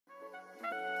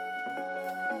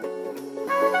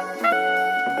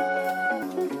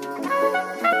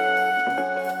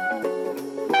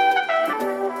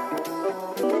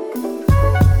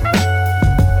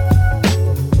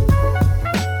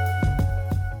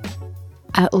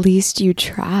At least you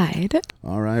tried.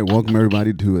 All right, welcome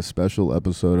everybody to a special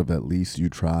episode of At Least You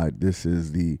Tried. This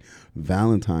is the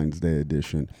Valentine's Day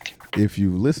edition. If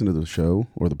you listen to the show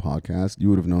or the podcast, you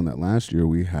would have known that last year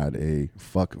we had a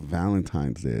Fuck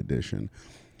Valentine's Day edition.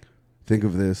 Think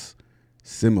of this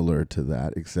similar to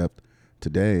that, except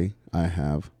today I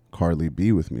have Carly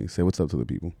B with me. Say what's up to the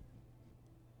people.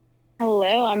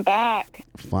 Hello, I'm back.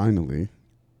 Finally.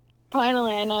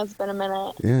 Finally, I know it's been a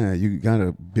minute. Yeah, you got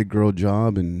a big girl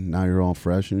job and now you're all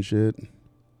fresh and shit.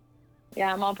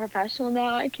 Yeah, I'm all professional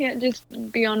now. I can't just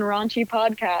be on raunchy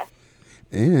podcast.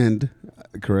 And,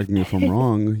 correct me if I'm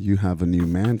wrong, you have a new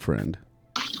man friend.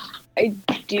 I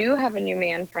do have a new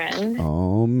man friend.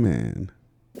 Oh, man.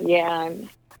 Yeah,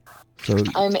 So,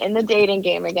 I'm in the dating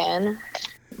game again.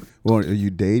 well, are you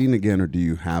dating again or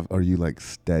are you like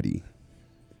steady?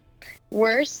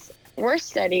 We're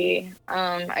steady,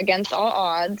 against all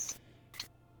odds.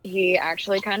 He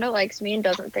actually kind of likes me and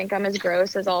doesn't think I'm as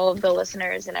gross as all of the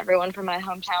listeners and everyone from my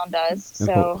hometown does. And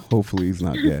So hopefully he's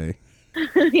not gay.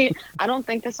 I don't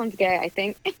think this one's gay. I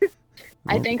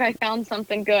think I found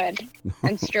something good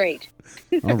and straight.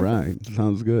 All right.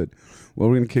 Sounds good. Well,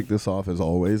 we're going to kick this off as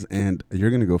always, and you're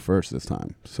going to go first this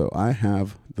time. So I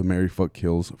have the Marry Fuck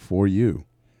Kills for you.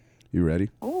 You ready?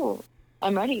 Oh,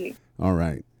 I'm ready. All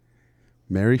right.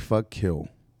 Marry Fuck Kill.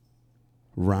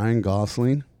 Ryan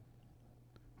Gosling,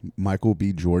 Michael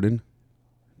B. Jordan,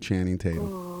 Channing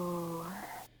Tatum. Ooh.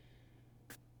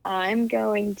 I'm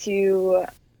going to.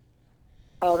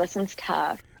 Oh, this one's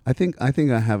tough. I think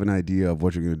I have an idea of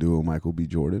what you're going to do with Michael B.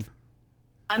 Jordan.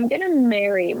 I'm going to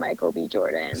marry Michael B.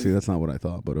 Jordan. See, that's not what I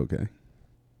thought, but okay.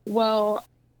 Well,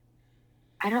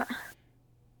 I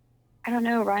don't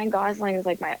know. Ryan Gosling is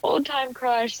like my old time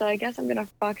crush, so I guess I'm going to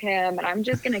fuck him and I'm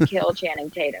just going to kill Channing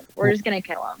Tatum. We're just going to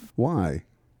kill him. Why?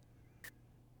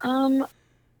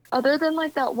 Other than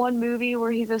like that one movie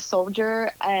where he's a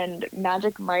soldier and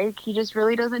Magic Mike, he just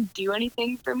really doesn't do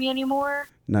anything for me anymore.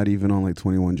 Not even on like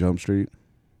 21 Jump Street?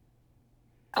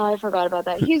 Oh, I forgot about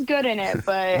that. He's good in it,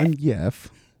 but I'm Yef.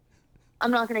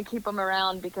 I'm not going to keep him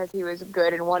around because he was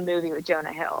good in one movie with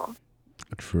Jonah Hill.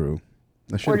 True.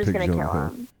 I should We're have just picked going to Jonah kill Hill.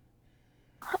 him.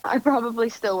 I probably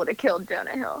still would have killed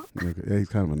Jonah Hill. Okay. Yeah, he's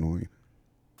kind of annoying.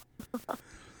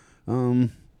 Do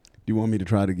you want me to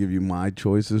try to give you my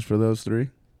choices for those three?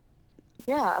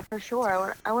 Yeah, for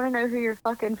sure. I want to know who you're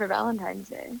fucking for Valentine's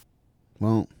Day.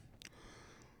 Well,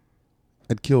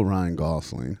 I'd kill Ryan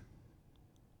Gosling.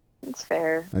 It's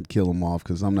fair. I'd kill him off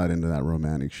because I'm not into that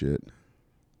romantic shit.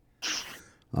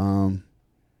 I'd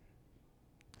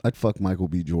fuck Michael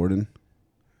B. Jordan,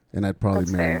 and I'd probably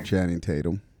That's marry fair. Channing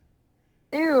Tatum.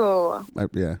 Ew.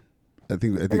 Yeah, I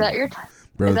think Is that your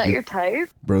bros, is that your type?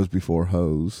 bros before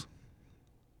hoes.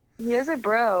 He is a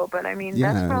bro, but I mean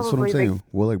Yeah, that's that's what I'm probably saying.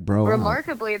 We'll like bro out.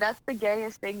 remarkably that's the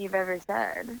gayest thing you've ever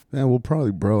said. Yeah, we'll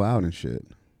probably bro out and shit.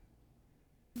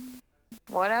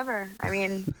 Whatever. I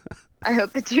mean, I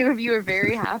hope the two of you are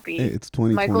very happy. Hey, it's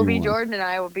 2021. Michael B. Jordan and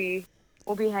I will be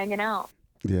hanging out.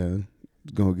 Yeah,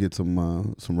 go get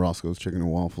some Roscoe's chicken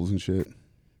and waffles and shit.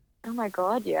 Oh my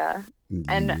god, yeah.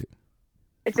 And Yeah,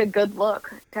 it's a good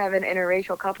look to have an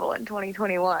interracial couple in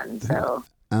 2021. So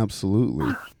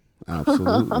absolutely,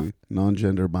 absolutely.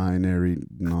 Non-gender, binary,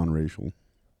 non-racial.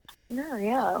 no,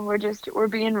 yeah, we're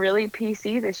being really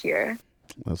PC this year.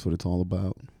 That's what it's all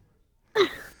about.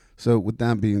 So, with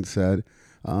that being said,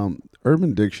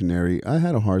 Urban Dictionary, I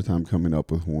had a hard time coming up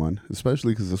with one,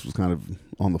 especially because this was kind of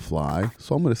on the fly.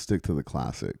 So, I'm going to stick to the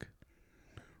classic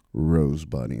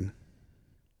rosebudding.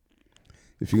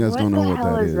 If you guys What don't know the what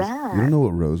hell that is is, that? you don't know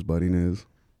what rosebudding is?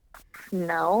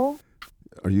 No.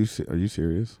 Are you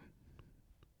serious?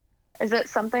 Is it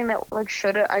something that like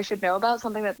I should know about?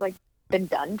 Something that's like been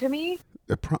done to me?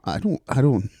 I don't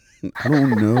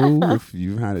know if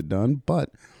you've had it done, but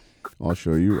I'll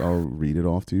show you. I'll read it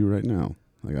off to you right now.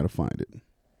 I gotta find it.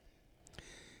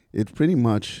 It's pretty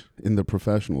much, in the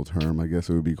professional term, I guess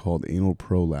it would be called anal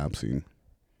prolapsing.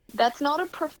 That's not a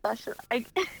profession.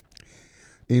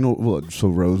 So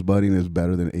rosebudding is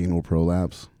better than anal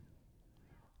prolapse.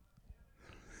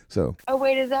 So Oh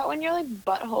wait, is that when your like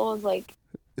butthole is like?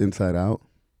 inside out,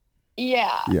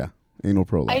 Yeah. yeah, anal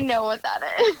prolapse. I know what that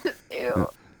is. Ew. Yeah.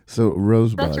 So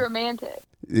rosebud. That's romantic.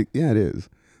 Yeah, it is.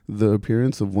 The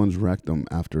appearance of one's rectum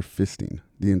after fisting.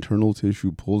 The internal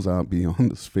tissue pulls out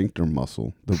beyond the sphincter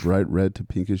muscle. The bright red to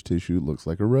pinkish tissue looks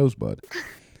like a rosebud.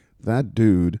 That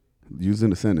dude, used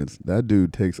in a sentence, that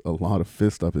dude takes a lot of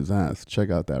fist up his ass. Check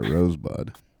out that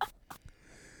rosebud.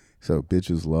 So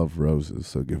bitches love roses,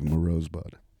 so give them a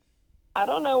rosebud. I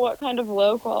don't know what kind of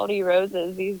low quality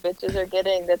roses these bitches are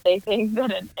getting that they think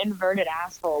that an inverted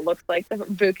asshole looks like the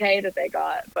bouquet that they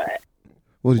got, but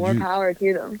Well, More power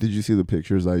to them. did you see the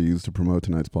pictures I used to promote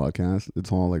tonight's podcast?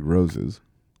 It's all like roses.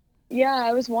 Yeah,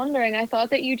 I was wondering. I thought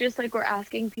that you just like were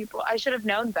asking people. I should have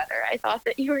known better. I thought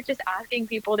that you were just asking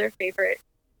people their favorite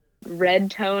red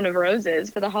tone of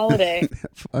roses for the holiday.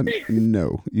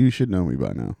 No, you should know me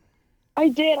by now. I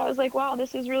did. I was like, wow,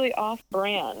 this is really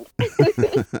off-brand.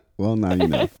 Well, now you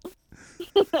know.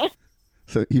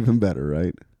 So even better,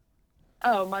 right?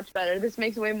 Oh, much better. This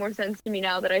makes way more sense to me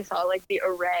now that I saw like the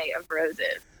array of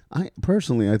roses. I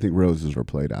think roses are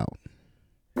played out.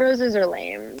 Roses are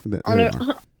lame. They are.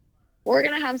 We're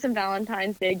gonna have some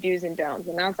Valentine's Day do's and don'ts,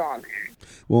 and that's on there.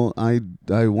 Well, I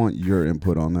want your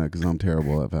input on that because I'm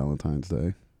terrible at Valentine's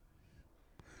Day.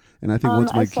 And I think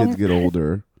once my kids get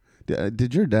older,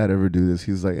 did your dad ever do this?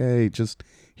 He's like, hey, just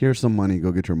here's some money,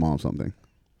 go get your mom something.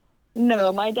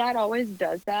 No, my dad always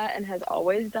does that and has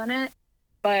always done it.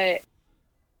 But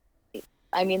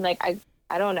I mean, like,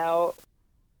 I don't know.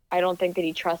 I don't think that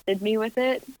he trusted me with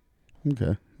it.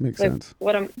 Okay, makes like, sense.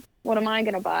 What am I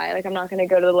gonna buy? Like, I'm not gonna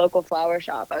go to the local flower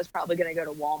shop. I was probably gonna go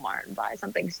to Walmart and buy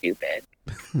something stupid.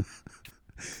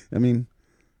 I mean,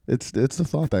 it's the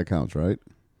thought that counts, right?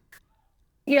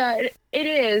 Yeah, it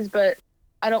is, but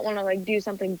I don't want to like do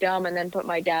something dumb and then put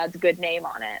my dad's good name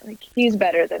on it. Like, he's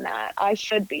better than that. I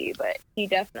should be, but he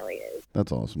definitely is.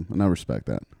 That's awesome, and I respect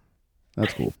that.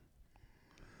 That's cool.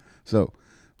 So,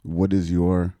 what is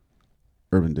your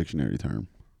Urban Dictionary term?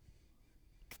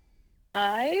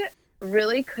 I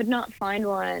really could not find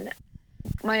one.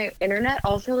 My internet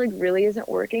also like really isn't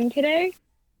working today.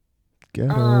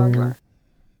 Ghetto.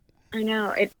 I know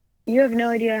it. You have no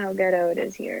idea how ghetto it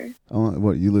is here. Oh,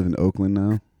 what, you live in Oakland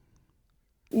now?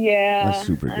 Yeah, That's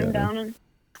super ghetto. I'm down in.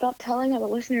 Stop telling the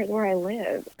listeners where I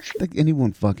live. Like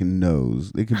anyone fucking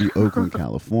knows. It could be Oakland,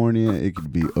 California. It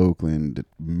could be Oakland,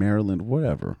 Maryland,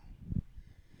 whatever.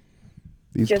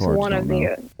 These Just cards one don't of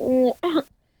know. the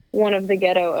one of the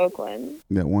ghetto Oakland.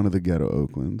 Yeah, one of the ghetto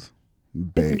Oaklands.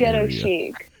 Bay It's ghetto area.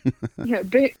 chic. Yeah,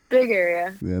 big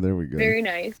area. Yeah, there we go. Very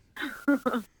nice.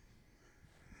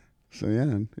 So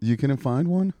yeah, you couldn't find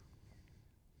one?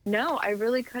 No, I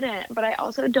really couldn't. But I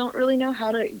also don't really know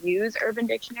how to use Urban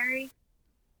Dictionary.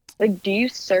 Like, do you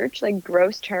search like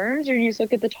gross terms or do you just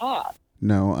look at the top?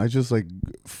 No, I just like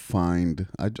find.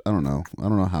 I don't know. I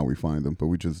don't know how we find them, but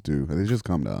we just do. They just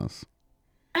come to us.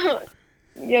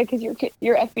 Yeah, because your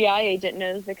FBI agent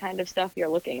knows the kind of stuff you're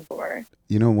looking for.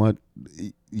 You know what?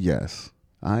 Yes.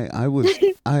 I was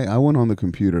I went on the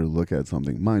computer to look at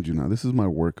something. Mind you now, this is my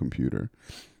work computer.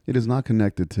 It is not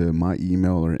connected to my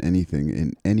email or anything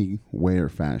in any way or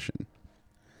fashion.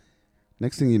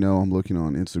 Next thing you know, I'm looking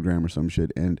on Instagram or some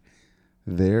shit, and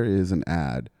there is an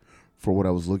ad for what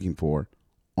I was looking for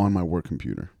on my work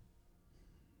computer.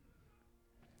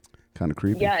 Kind of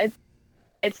creepy. Yeah,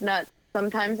 it's nuts.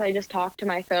 Sometimes I just talk to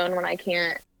my phone when I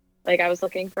can't. Like, I was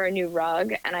looking for a new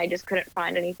rug and I just couldn't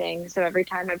find anything. So every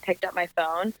time I picked up my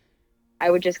phone, I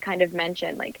would just kind of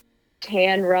mention like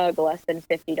tan rug less than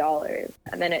 $50,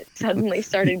 and then it suddenly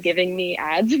started giving me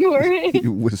ads for it.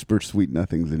 You whisper sweet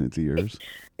nothings in its ears.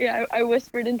 Yeah, I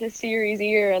whispered into Siri's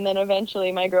ear, and then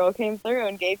eventually my girl came through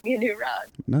and gave me a new rug.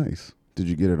 Nice. Did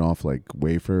you get it off like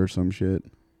Wayfair or some shit?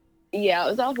 Yeah,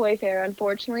 it was off Wayfair.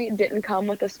 Unfortunately, it didn't come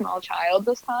with a small child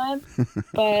this time,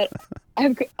 but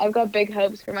I've got big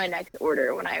hopes for my next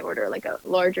order when I order like a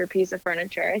larger piece of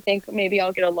furniture. I think maybe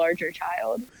I'll get a larger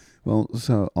child. Well,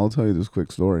 so I'll tell you this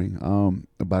quick story.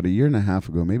 About a year and a half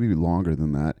ago, maybe longer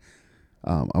than that,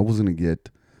 I was going to get,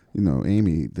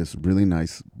 Amy, this really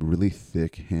nice, really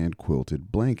thick hand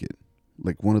quilted blanket.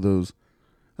 Like one of those,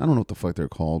 I don't know what the fuck they're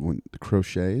called, when the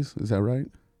crochets, is that right?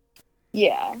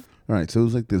 Yeah. All right, so it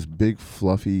was like this big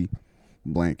fluffy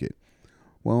blanket.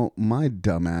 Well, my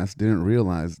dumbass didn't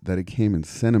realize that it came in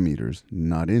centimeters,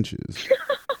 not inches.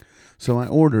 So I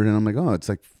ordered and I'm like, oh, it's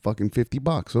like fucking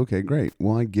 $50. Okay, great.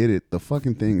 Well, I get it. The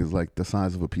fucking thing is like the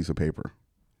size of a piece of paper.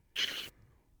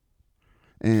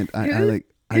 And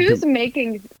who's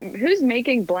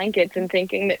making blankets and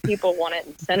thinking that people want it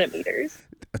in centimeters?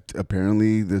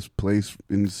 Apparently this place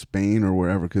in Spain or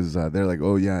wherever, because they're like,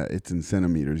 oh yeah, it's in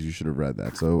centimeters. You should have read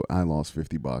that. So I lost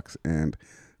 $50 and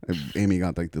Amy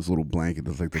got like this little blanket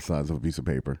that's like the size of a piece of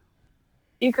paper.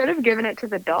 You could have given it to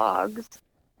the dogs.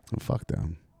 Oh, fuck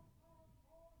them.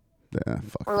 Yeah,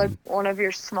 fuck or like them. one of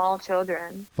your small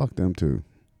children. Fuck them too.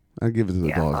 I'd give it to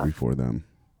the dogs before them.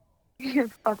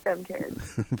 Fuck them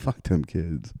kids. Fuck them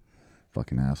kids.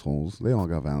 Fucking assholes. They all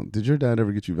got Valentine's. Did your dad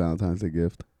ever get you Valentine's Day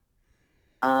gift?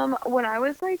 When I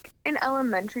was like in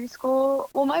elementary school,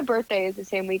 well, my birthday is the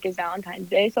same week as Valentine's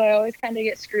Day, so I always kind of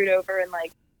get screwed over and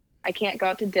like I can't go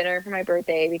out to dinner for my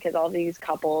birthday because all these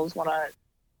couples want to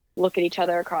look at each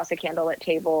other across a candlelit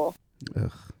table.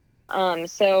 Ugh.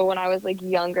 So when I was like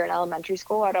younger in elementary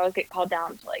school, I'd always get called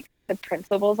down to like the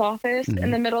principal's office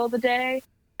in the middle of the day,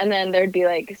 and then there'd be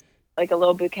like a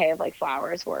little bouquet of like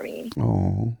flowers for me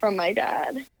Oh. from my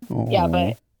dad. Oh. Yeah,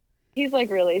 but he's like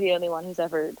really the only one who's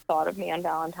ever thought of me on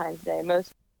Valentine's Day.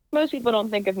 Most people don't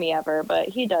think of me ever, but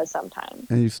he does sometimes.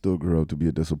 And you still grew up to be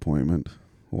a disappointment.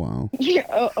 Wow.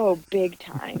 Yeah, oh, big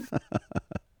time.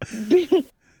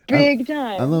 Big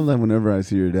time. I love that whenever I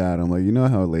see your dad, I'm like, you know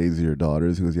how lazy your daughter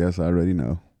is? He goes, yes, I already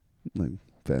know. Like,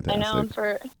 fantastic. I know. And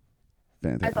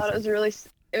Fantastic. I thought it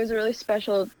was a really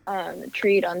special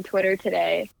treat on Twitter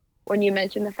today when you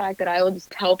mentioned the fact that I will just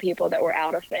tell people that we're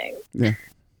out of things. Yeah.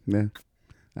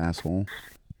 Asshole.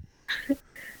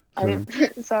 I'm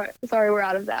sorry, we're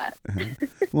out of that.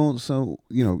 Well, so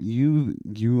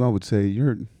you, I would say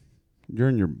you're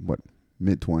in your what,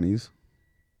 mid-20s,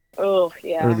 Oh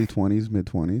yeah. early 20s,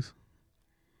 mid-20s,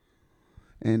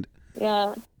 and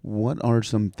Yeah. what are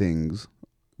some things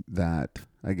that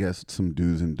I guess some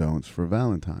do's and don'ts for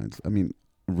Valentine's? I mean,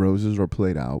 roses are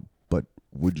played out, but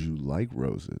would you like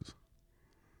roses?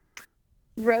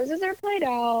 Roses are played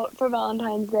out for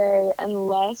Valentine's Day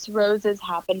unless roses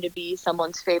happen to be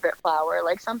someone's favorite flower.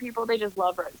 Like some people, they just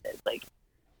love roses, like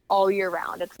all year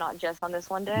round. It's not just on this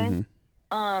one day.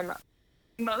 Mhm.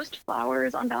 Most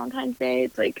flowers on Valentine's Day,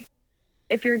 it's like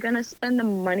if you're gonna spend the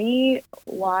money,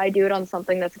 why do it on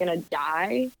something that's gonna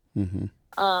die? Mm-hmm.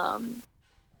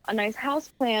 A nice house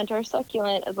plant or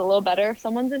succulent is a little better if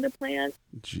someone's into plants.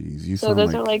 Jeez, you So sound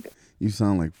those like are like, you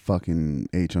sound like fucking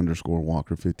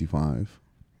H_Walker 55.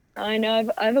 I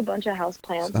know I have a bunch of house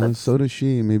plants. So does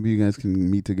she. Maybe you guys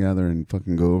can meet together and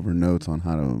fucking go over notes on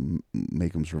how to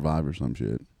make them survive or some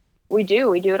shit. We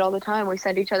do it all the time. We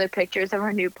send each other pictures of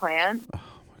our new plant. Oh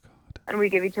my god. And we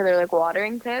give each other like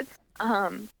watering tips.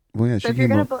 Well, yeah, So if you're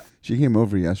gonna she came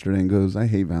over yesterday and goes, "I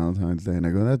hate Valentine's Day," and I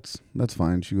go, "That's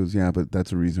fine." She goes, "Yeah, but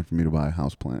that's a reason for me to buy a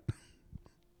house plant."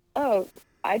 Oh,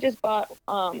 I just bought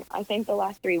I think the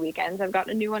last 3 weekends I've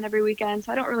gotten a new one every weekend,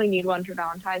 so I don't really need one for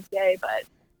Valentine's Day. But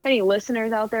if any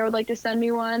listeners out there would like to send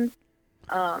me one,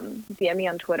 DM me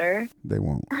on Twitter They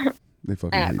won't. They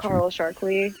fucking at hate Carl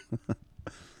Sharkley.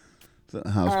 you.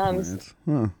 House plants,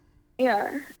 huh?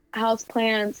 Yeah, house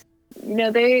plants. You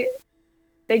know, they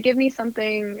give me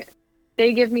something.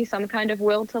 They give me some kind of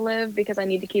will to live because I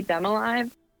need to keep them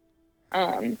alive.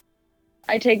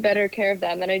 I take better care of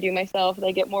them than I do myself.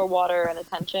 They get more water and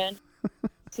attention,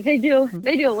 so they do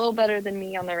a little better than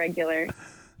me on the regular.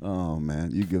 Oh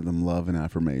man, you give them love and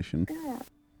affirmation.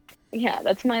 Yeah,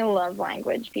 that's my love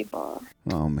language, people.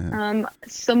 Oh man.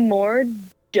 Some more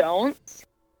don'ts.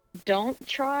 Don't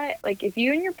try, like, if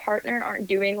you and your partner aren't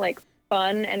doing like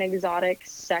fun and exotic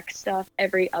sex stuff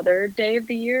every other day of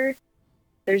the year,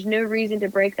 there's no reason to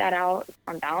break that out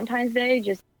on Valentine's Day.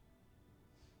 Just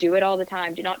do it all the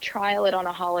time. Do not trial it on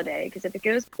a holiday, because if it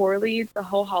goes poorly, the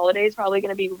whole holiday is probably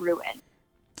going to be ruined.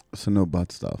 So no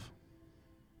butt stuff.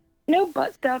 No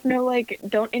butt stuff. No, like,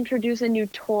 don't introduce a new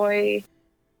toy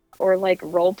or like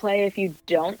role play if you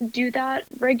don't do that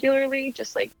regularly.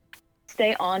 Just like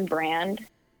stay on brand.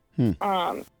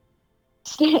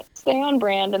 Stay on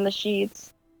brand in the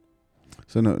sheets.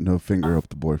 So no finger up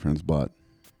the boyfriend's butt.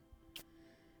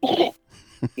 Yeah,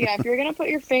 if you're gonna put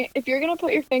your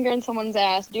finger in someone's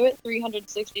ass, do it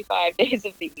 365 days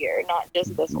of the year, not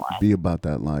just this one. Be about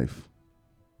that life.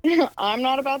 I'm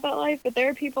not about that life, but there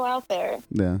are people out there.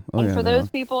 Yeah. Oh, and yeah, for those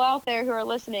people out there who are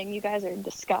listening, you guys are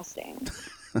disgusting.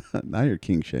 Now you're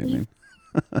king shaming.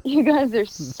 You guys are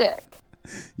sick.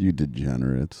 You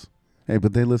degenerates. Hey,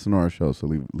 but they listen to our show, so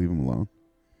leave them alone.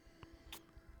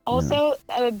 Also,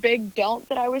 a big don't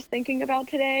that I was thinking about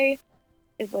today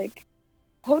is like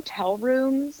hotel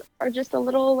rooms are just a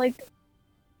little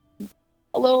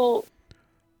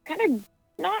kind of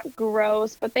not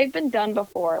gross, but they've been done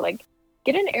before. Like,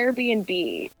 get an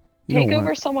Airbnb, take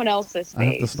over someone else's space. I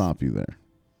have to stop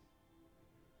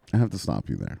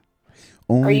you there.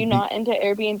 Are you not into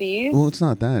Airbnbs? Well, it's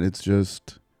not that. It's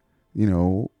just,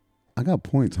 I got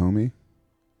points, homie.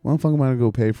 Why the fuck am I going to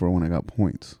go pay for it when I got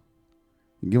points?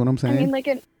 You get what I'm saying? I mean, like,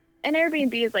 an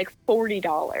Airbnb is like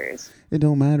 $40. It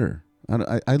don't matter.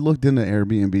 I looked into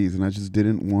Airbnbs and I just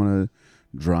didn't want to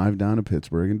drive down to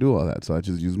Pittsburgh and do all that. So I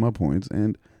just used my points,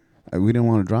 and we didn't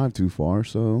want to drive too far.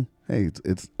 So, hey,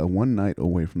 it's a one night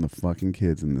away from the fucking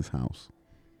kids in this house.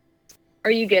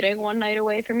 Are you getting one night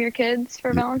away from your kids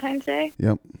for Valentine's Day?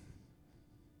 Yep.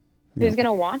 Who's going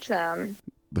to watch them?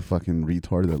 The fucking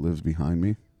retard that lives behind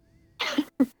me.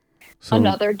 So,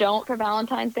 another don't for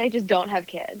Valentine's Day, just don't have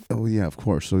kids. Oh, yeah, of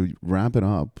course. So wrap it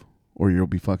up, or you'll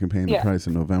be fucking paying the price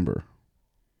in November.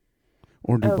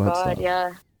 Or do butt stuff.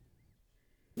 Yeah.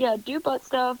 Yeah, do butt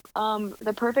stuff.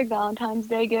 The perfect Valentine's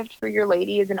Day gift for your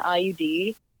lady is an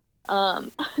IUD.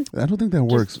 Um, I don't think that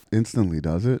works instantly,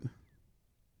 does it?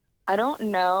 I don't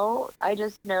know. I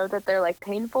just know that they're like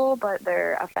painful, but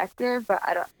they're effective. But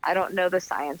I don't know the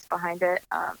science behind it.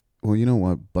 Well, you know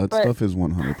what? Butt But stuff is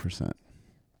 100%.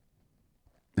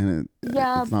 And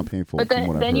yeah, it's not painful but from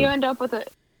what I've then you heard. end up with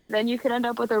then you could end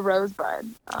up with a rosebud.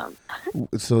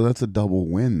 So that's a double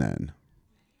win then.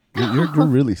 You're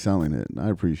really selling it. I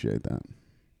appreciate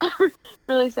that.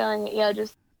 Really selling it. Yeah,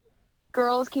 just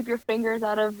girls, keep your fingers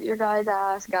out of your guy's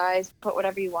ass. Guys, put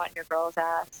whatever you want in your girl's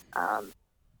ass.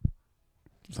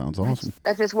 Sounds awesome.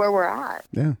 That's just where we're at.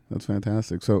 Yeah, that's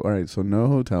fantastic. So, all right, so no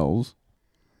hotels,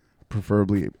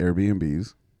 preferably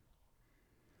Airbnbs.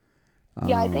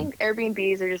 Yeah, I think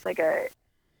Airbnbs are just like a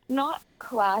not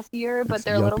classier, but It's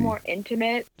they're a little yuppie. more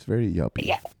intimate. It's very yuppie.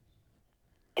 Yeah,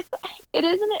 it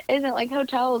isn't like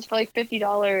hotels for like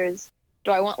 $50.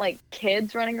 Do I want like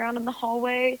kids running around in the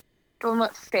hallway? Do I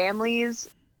want families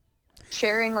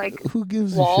sharing like Who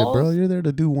gives a shit, walls? bro? You're there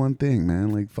to do one thing,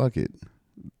 man. Like, fuck it.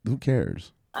 Who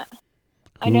cares?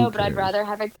 I know, Who but I'd cares?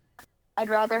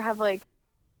 rather have like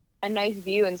a nice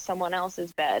view in someone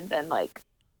else's bed than like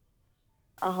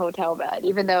a hotel bed,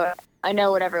 even though I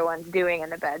know what everyone's doing in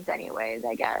the beds anyways,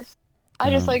 I guess. I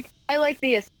like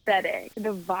the aesthetic,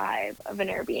 the vibe of an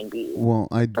Airbnb Well,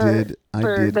 I for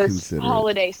did those consider it.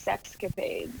 holiday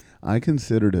sexcapades. I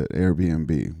considered it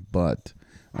Airbnb, but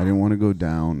I didn't want to go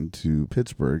down to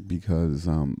Pittsburgh because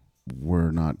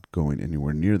we're not going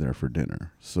anywhere near there for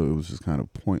dinner. So it was just kind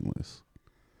of pointless.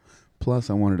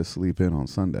 Plus, I wanted to sleep in on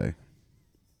Sunday.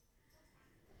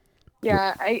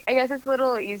 Yeah, I guess it's a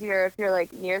little easier if you're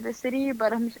like near the city,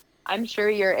 but I'm sure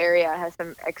your area has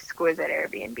some exquisite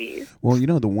Airbnbs.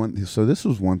 Well, so this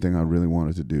was one thing I really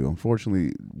wanted to do.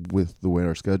 Unfortunately, with the way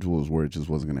our schedules were, it just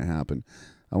wasn't going to happen.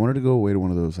 I wanted to go away to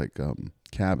one of those like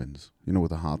cabins, with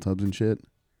the hot tubs and shit,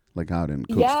 like out in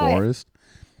Cook's Yeah, Forest.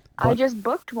 I But just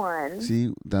booked one.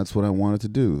 see, that's what I wanted to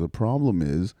do. The problem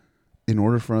is, in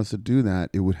order for us to do that,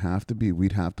 we'd have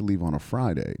to leave on a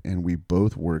Friday, and we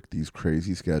both work these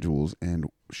crazy schedules, and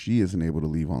she isn't able to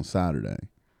leave on Saturday.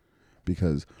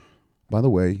 Because, by the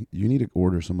way, you need to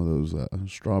order some of those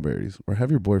strawberries, or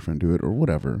have your boyfriend do it, or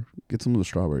whatever. Get some of the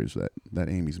strawberries that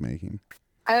Amy's making.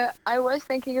 I was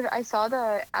thinking of I saw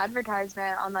the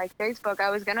advertisement on like Facebook. I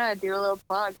was gonna do a little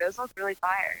plug. Those look really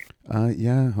fire.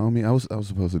 Yeah, homie. I was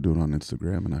supposed to do it on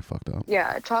Instagram, and I fucked up.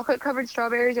 Yeah, chocolate covered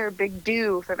strawberries are a big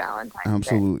do for Valentine's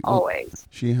Absolutely. Day. Always.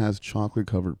 She has chocolate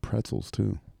covered pretzels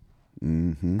too.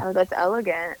 Mm-hmm. Oh, that's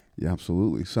elegant. Yeah,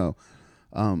 absolutely. So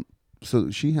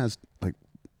she has like,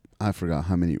 I forgot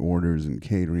how many orders and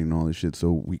catering and all this shit.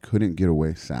 So we couldn't get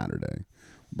away Saturday,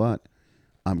 but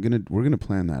we're gonna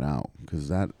plan that out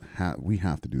because we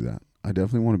have to do that. I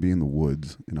definitely want to be in the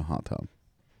woods in a hot tub.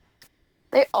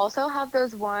 They also have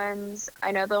those ones.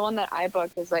 I know the one that I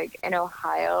booked is like in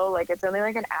Ohio. Like it's only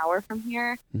like an hour from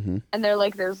here, Mm-hmm. and they're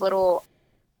like those little.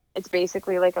 It's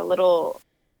basically like a little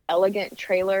elegant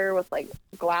trailer with like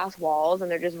glass walls,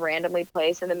 and they're just randomly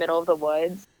placed in the middle of the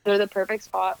woods. They're the perfect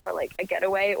spot for like a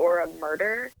getaway or a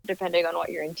murder, depending on what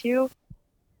you're into.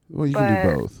 Well, you can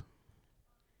do both.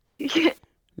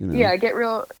 Yeah, get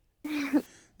real, can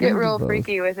get do real both.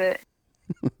 freaky with it.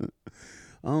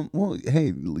 Well,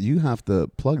 hey, you have to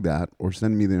plug that or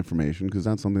send me the information because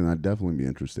that's something I'd definitely be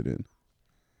interested in.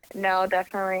 No,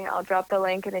 definitely. I'll drop the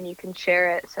link and then you can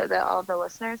share it so that all the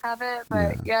listeners have it.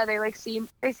 But yeah, they seem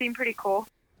pretty cool.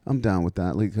 I'm down with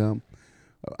that. Like,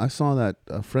 I saw that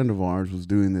a friend of ours was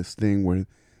doing this thing where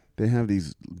they have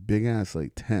these big ass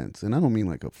like tents, and I don't mean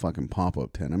like a fucking pop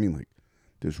up tent. I mean like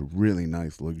this really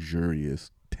nice, luxurious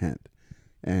tent,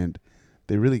 and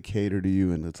they really cater to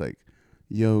you, and it's like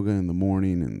yoga in the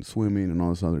morning and swimming and all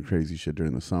this other crazy shit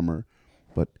during the summer,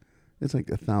 but it's like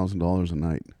 $1,000 a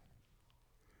night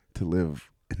to live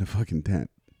in a fucking tent.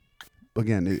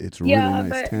 Again, it's a really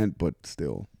nice tent, but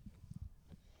still,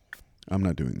 I'm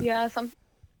not doing that. Yeah,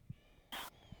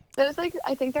 there's like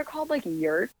I think they're called like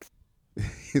yurts.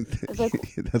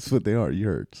 That's what they are,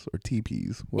 yurts or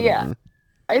teepees. Whatever. Yeah,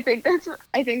 I think that's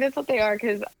what they are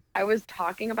because I was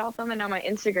talking about them and now my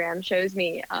Instagram shows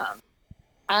me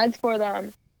ads for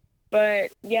them.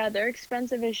 But yeah, they're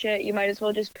expensive as shit. You might as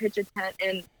well just pitch a tent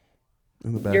in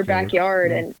your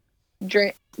backyard and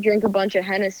drink a bunch of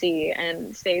Hennessy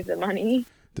and save the money.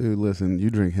 Dude, listen, you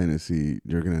drink Hennessy,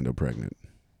 you're gonna end up pregnant.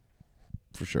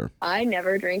 For sure. I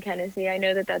never drink Hennessy. I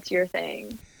know that that's your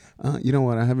thing. You know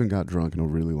what? I haven't got drunk in a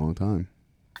really long time.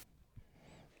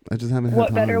 I just haven't had What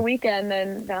time. better weekend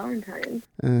than Valentine's?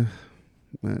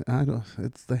 I don't.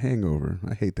 It's the hangover.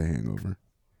 I hate the hangover.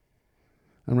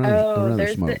 I'd rather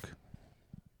smoke.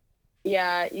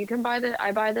 Yeah, you can buy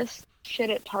I buy this shit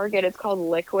at Target. It's called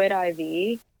Liquid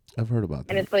IV, I've heard about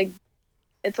and that.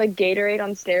 it's like Gatorade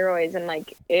on steroids, and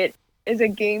like it is a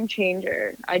game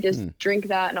changer. I just Hmm. drink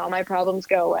that and all my problems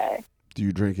go away. Do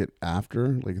you drink it after,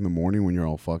 like in the morning when you're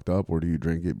all fucked up, or do you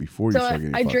drink it before you So start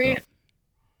getting fucked up?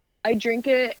 I drink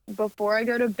it before I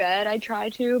go to bed. I try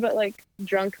to, but like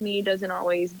drunk me doesn't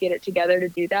always get it together to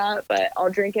do that. But I'll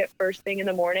drink it first thing in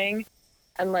the morning,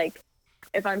 and like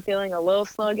if I'm feeling a little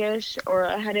sluggish or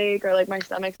a headache or like my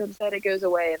stomach's upset, it goes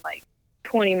away in like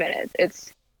 20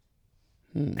 minutes.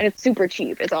 Hmm. And it's super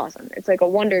cheap. It's awesome. It's like a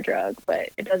wonder drug, but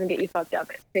it doesn't get you fucked up.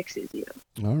 It fixes you.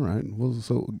 All right. Well,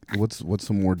 so what's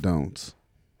some more don'ts?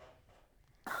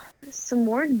 Some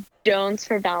more don'ts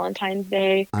for Valentine's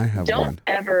Day. I have Don't one.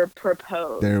 ever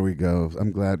propose. There we go.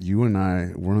 I'm glad you and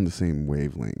we're on the same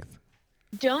wavelength.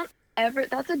 Don't ever.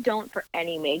 That's a don't for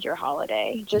any major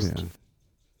holiday. Just Yeah.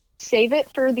 save it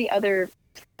for the other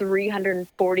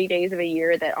 340 days of a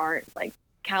year that aren't like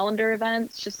calendar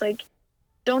events. Just like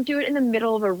don't do it in the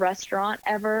middle of a restaurant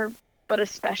ever, but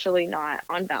especially not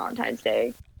on Valentine's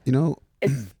Day. You know,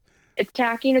 It's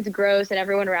tacky and it's gross and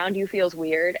everyone around you feels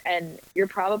weird and you're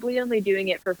probably only doing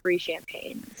it for free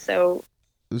champagne. So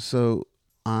so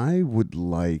I would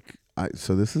like.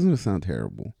 So this isn't gonna sound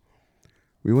terrible.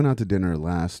 We went out to dinner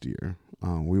last year.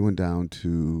 We went down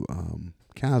to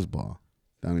Casbah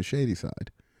down in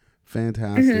Shadyside.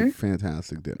 Fantastic,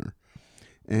 fantastic dinner.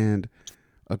 And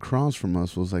across from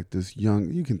us was like this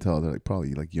young. You can tell they're like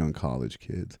probably like young college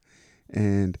kids,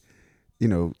 and you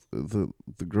know the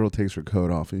girl takes her coat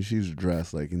off and she's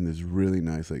dressed like in this really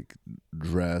nice like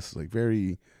dress, like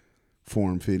very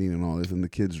form fitting and all this, and the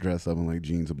kids dressed up in like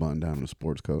jeans, a button down, and a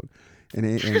sports coat. And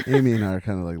Amy and I are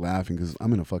kind of like laughing because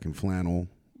I'm in a fucking flannel,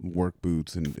 work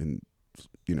boots, and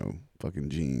fucking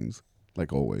jeans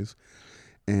like always.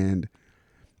 And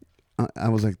I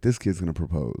was like, this kid's gonna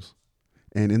propose.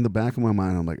 And in the back of my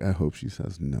mind, I'm like, I hope she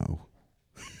says no.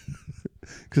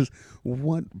 Because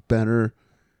what better,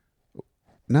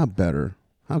 not better,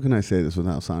 how can I say this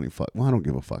without sounding fuck? Well, I don't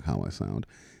give a fuck how I sound.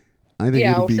 I think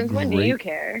yeah, it'd well, be since when do you great.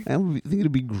 care? I think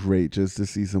it'd be great just to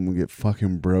see someone get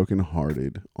fucking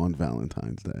brokenhearted on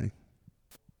Valentine's Day.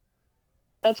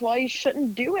 That's why you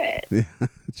shouldn't do it. Yeah,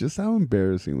 just how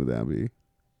embarrassing would that be?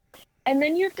 And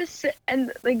then you have to sit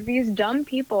and like these dumb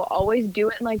people always do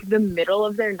it in like the middle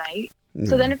of their night.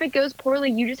 So Yeah. then if it goes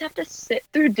poorly, you just have to sit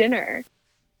through dinner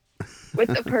with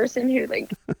the person who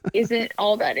like isn't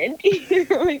all that into you.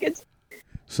 Like it's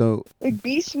So like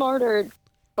be smarter,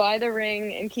 buy the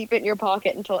ring and keep it in your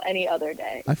pocket until any other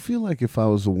day. I feel like if I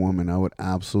was a woman, I would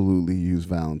absolutely use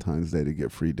Valentine's Day to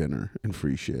get free dinner and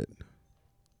free shit.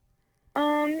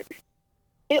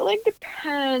 It like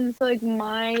depends. Like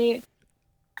you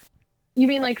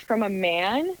mean like from a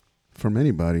man? From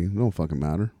anybody, it don't fucking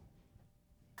matter.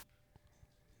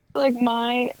 Like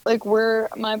my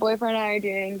boyfriend and I are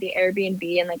doing the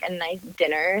Airbnb and like a nice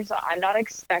dinner, so I'm not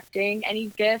expecting any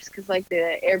gifts because like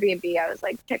the Airbnb I was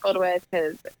like tickled with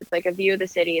because it's like a view of the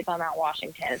city. It's on Mount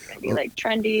Washington. It's gonna be like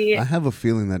trendy. I have a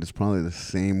feeling that it's probably the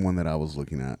same one that I was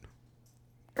looking at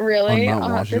Really, on Mount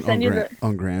I'll have to Washington send you the.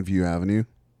 on Grandview Avenue.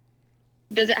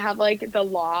 Does it have like the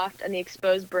loft and the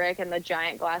exposed brick and the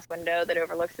giant glass window that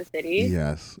overlooks the city?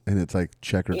 Yes, and it's like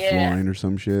checkered Yeah. flooring or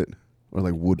some shit, or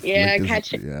like wood. Yeah, like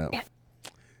catch-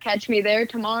 Catch me there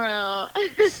tomorrow.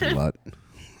 slut.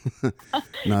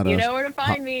 Not You us. know where to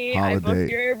find me. I booked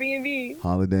holiday. your Airbnb.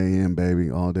 Holiday Inn,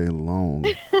 baby, all day long.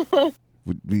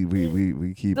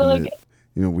 we keeping So, like, it.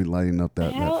 You know, we lighting up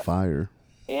that hell- fire.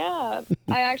 Yeah,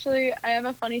 I have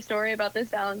a funny story about this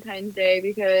Valentine's Day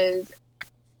because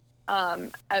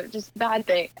just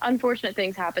unfortunate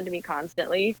things happen to me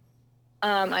constantly.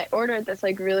 I ordered this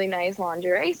like really nice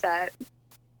lingerie set.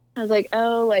 I was like,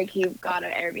 oh, like you got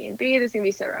an Airbnb, this is gonna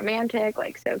be so romantic,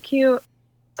 like so cute.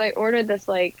 So I ordered this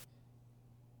like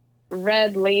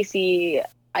red lacy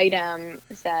item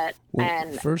set, Well,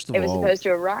 and first of it was all, supposed to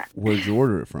arrive. where'd you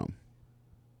order it from?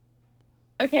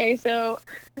 Okay, so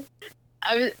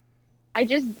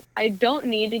I don't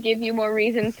need to give you more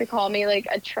reasons to call me like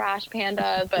a trash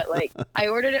panda, but like I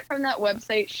ordered it from that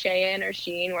website Shein or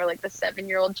Shein where like the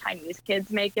 7-year-old Chinese kids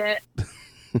make it.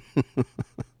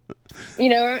 You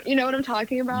know what I'm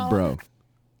talking about? Bro,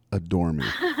 adore me.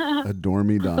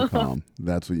 Adoreme.com.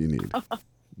 That's what you need.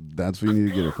 That's where you need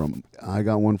to get it from. I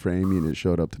got one for Amy and it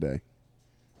showed up today.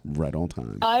 Right on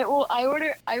time. I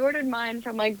ordered mine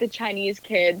from like the Chinese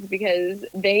kids because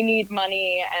they need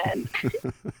money and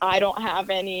I don't have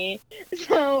any.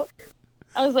 So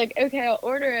I was like, okay, I'll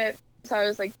order it. So I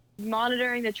was like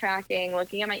monitoring the tracking,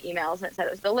 looking at my emails, and it said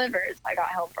it was delivered. So I got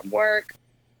home from work.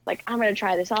 Like, I'm gonna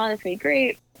try this on. It's gonna be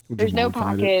great. Would There's your no mom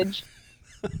find it? package.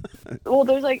 Well,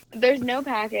 there's no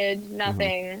package,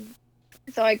 nothing.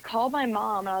 So I called my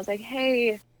mom and I was like,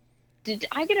 "Hey, did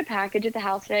I get a package at the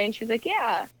house today?" And she was like,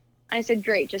 "Yeah." And I said,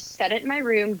 "Great, just set it in my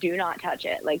room. Do not touch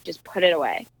it. Like, just put it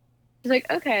away." She's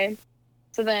like, "Okay."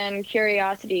 So then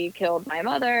curiosity killed my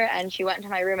mother, and she went into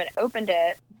my room and opened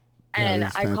it. That And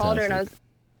is I called her and fantastic.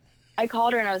 I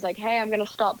called her and I was like, "Hey, I'm gonna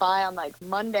stop by on like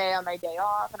Monday on my day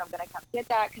off, and I'm gonna come get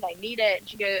that because I need it." And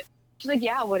she's like,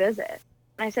 "Yeah, what is it?"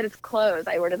 And I said, "It's clothes.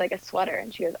 I ordered like a sweater."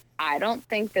 And she goes, "I don't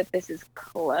think that this is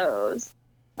clothes."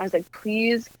 I was like,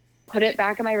 "Please put it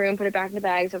back in my room, put it back in the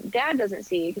bag so Dad doesn't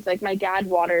see." Because like my dad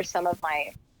waters some of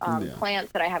my Yeah.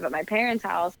 plants that I have at my parents'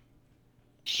 house.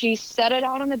 She set it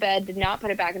out on the bed, did not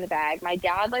put it back in the bag. My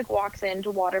dad like walks in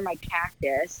to water my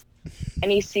cactus,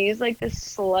 and he sees like this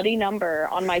slutty number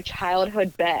on my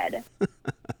childhood bed.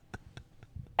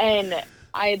 And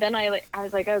I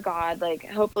was like, "Oh God, like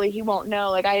hopefully he won't know."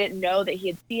 Like I didn't know that he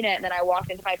had seen it. And then I walked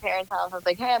into my parents' house. I was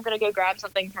like, "Hey, I'm gonna go grab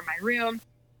something from my room."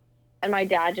 And my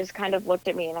dad just kind of looked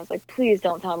at me and I was like, "Please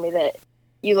don't tell me that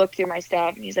you looked through my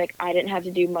stuff." And he's like, "I didn't have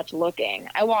to do much looking."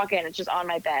 I walk in, it's just on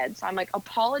my bed. So I'm like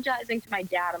apologizing to my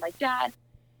dad. I'm like, "Dad,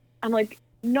 I'm like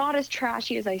not as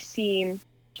trashy as I seem.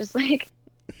 Just like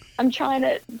I'm trying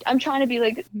to be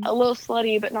like a little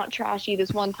slutty but not trashy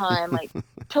this one time, like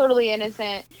totally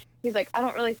innocent." He's like, "I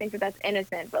don't really think that that's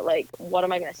innocent, but like what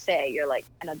am I going to say? You're like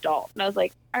an adult." And I was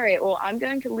like, "All right, well, I'm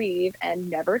going to leave and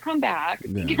never come back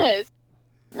Yeah. because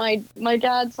my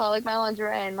dad saw like my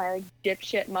lingerie and my like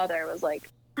dipshit mother was like,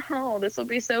 'Oh, this will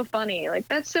be so funny.' Like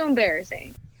that's so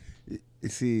embarrassing." You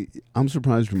see, I'm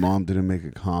surprised your mom didn't make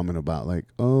a comment about like,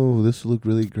 "Oh, this looked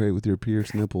really great with your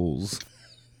pierced nipples."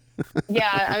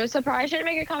 Yeah, I was surprised she didn't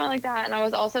make a comment like that, and I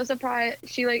was also surprised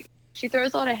she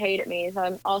throws a lot of hate at me, so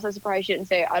I'm also surprised she didn't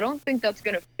say, "I don't think that's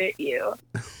gonna fit you."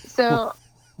 So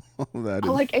That I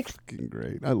is like fucking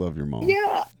great. I love your mom.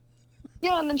 yeah,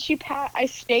 yeah, and then I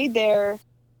stayed there.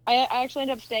 I actually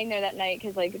ended up staying there that night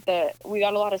because like we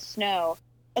got a lot of snow,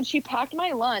 and she packed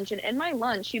my lunch, and in my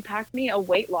lunch she packed me a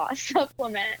weight loss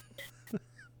supplement.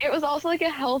 It was also like a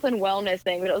health and wellness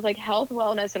thing, but it was like health,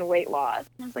 wellness, and weight loss.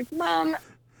 And I was like, "Mom,"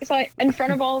 so in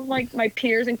front of all of like my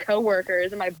peers and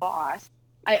coworkers and my boss,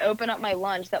 I open up my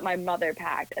lunch that my mother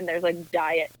packed, and there's like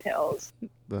diet pills.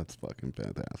 That's fucking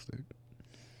fantastic.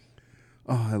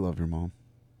 Oh, I love your mom.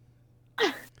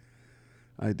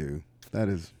 I do. That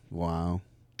is wow.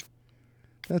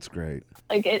 That's great.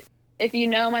 Like it, if you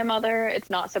know my mother, it's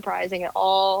not surprising at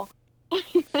all.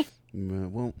 Yeah,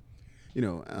 well, you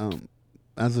know,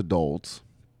 as adults,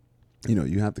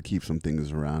 you have to keep some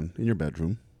things around in your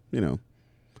bedroom. You know,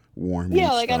 warming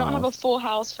Yeah, like I don't have a stuff. full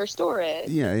house for storage.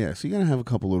 Yeah, yeah. So you gotta have a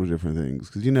couple little different things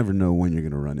because you never know when you're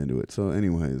gonna run into it. So,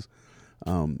 anyways,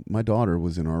 my daughter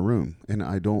was in our room, and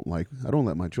I don't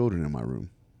let my children in my room.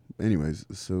 Anyways,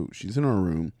 so she's in our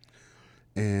room,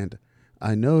 and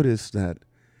I noticed that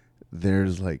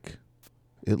there's like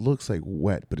it looks like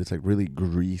wet, but it's like really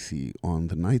greasy on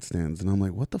the nightstands, and I'm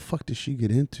like, what the fuck did she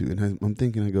get into? And I'm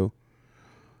thinking, I go,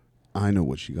 I know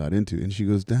what she got into, and she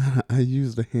goes, Dad, I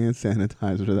used the hand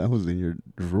sanitizer that was in your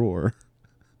drawer,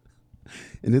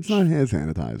 and it's not hand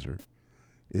sanitizer,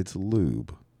 it's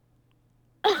lube.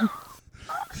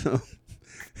 So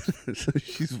so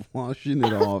she's washing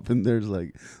it off, and there's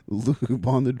like lube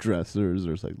on the dressers.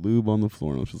 There's like lube on the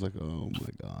floor, and I was just like, "Oh my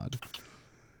God!"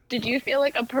 Did you feel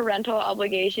like a parental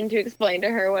obligation to explain to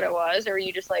her what it was, or were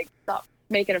you just like, "Stop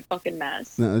making a fucking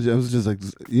mess"? No, I was just like,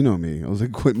 you know me. I was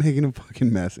like, "Quit making a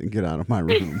fucking mess and get out of my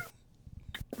room."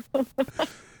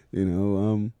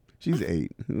 She's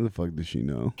 8. Who the fuck does she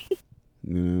know?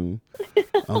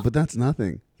 But that's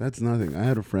nothing. That's nothing. I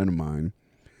had a friend of mine.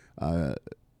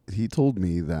 He told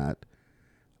me that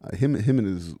him and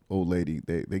his old lady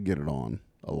they get it on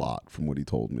a lot from what he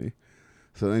told me.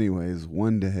 So, anyways,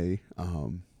 one day,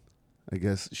 I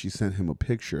guess she sent him a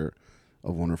picture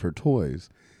of one of her toys,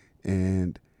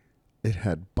 and it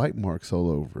had bite marks all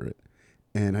over it.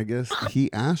 And I guess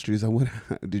he asked her, he's like,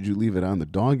 "What? Did you leave it on? The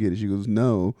dog ate it?" She goes,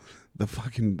 "No, the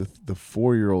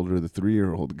 4-year-old or the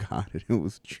 3-year-old got it. It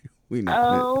was chewing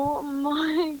on it." Oh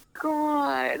my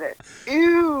god.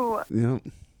 Ew. Yep.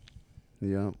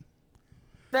 Yep.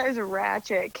 That is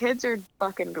ratchet. Kids are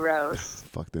fucking gross.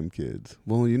 Fuck them kids.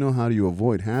 Well, you know how do you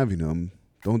avoid having them?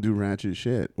 Don't do ratchet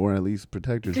shit, or at least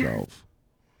protect yourself.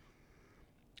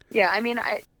 Yeah, I mean,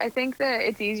 I think that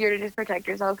it's easier to just protect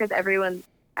yourself because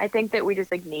I think that we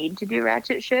just like need to do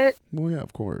ratchet shit. Well, yeah,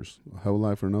 of course. Whole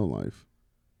life or no life.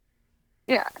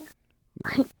 Yeah.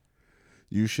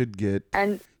 You should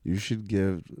And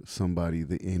give somebody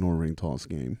the anal ring toss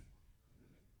game.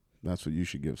 That's what you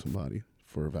should give somebody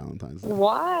for Valentine's Day.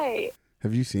 why?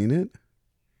 Have you seen it?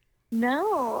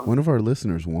 No. One of our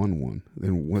listeners won one.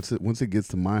 And once it gets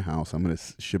to my house, I'm gonna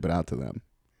ship it out to them.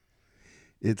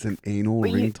 It's an anal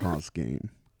Wait, ring toss game.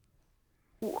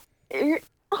 Is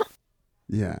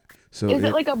Yeah. So it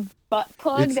like a butt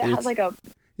plug that has like a...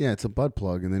 Yeah, it's a butt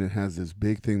plug, and then it has this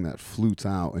big thing that flutes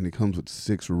out, and it comes with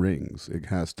 6 rings. It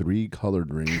has 3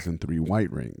 colored rings and 3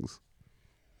 white rings.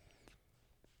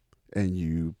 And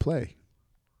you play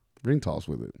ring toss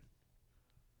with it.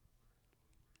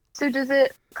 So does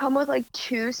it come with like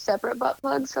 2 separate butt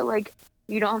plugs? So like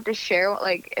you don't have to share,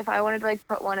 like if I wanted to like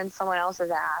put one in someone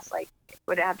else's ass, like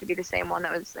would it have to be the same one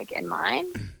that was like in mine?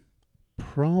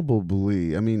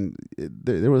 Probably. I mean, it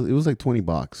was like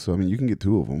 $20, so I mean, you can get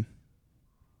 2 of them.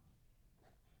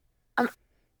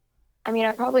 I mean,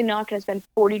 I'm probably not going to spend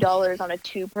 $40 on a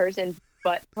 2-person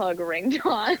butt plug ring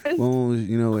toss. Well,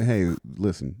 hey,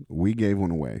 listen, we gave one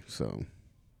away, so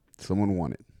someone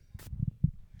won it.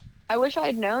 I wish I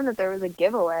had known that there was a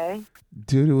giveaway.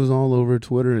 Dude, it was all over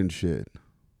Twitter and shit.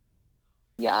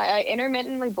 Yeah, I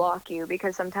intermittently block you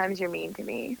because sometimes you're mean to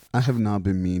me. I have not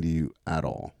been mean to you at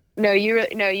all. No, you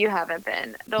haven't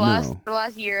been. The No.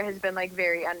 last year has been like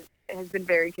very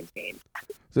contained.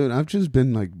 Dude, I've just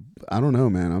been like, I don't know,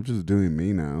 man. I'm just doing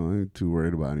me now. I ain't too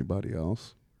worried about anybody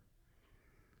else.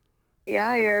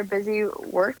 Yeah, you're busy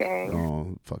working.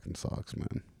 Oh, it fucking sucks,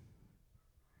 man.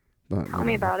 But Tell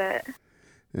me about it.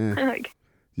 Yeah, Like,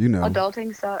 you know.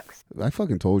 adulting sucks. I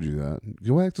fucking told you that.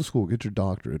 Go back to school, get your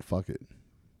doctorate. Fuck it.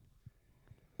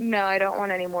 No, I don't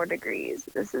want any more degrees.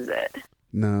 This is it.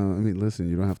 No, I mean, listen,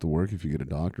 you don't have to work if you get a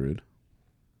doctorate.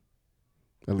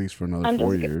 At least for another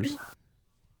 4 years.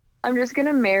 I'm just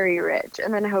gonna marry rich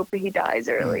and then hope that he dies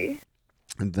early.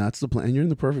 And that's the plan. And you're in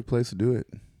the perfect place to do it.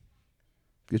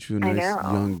 Get you a nice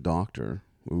young doctor.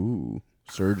 Ooh,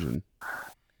 surgeon.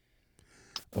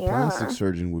 A plastic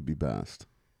surgeon would be best.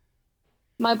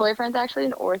 My boyfriend's actually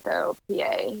an ortho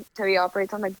PA, so he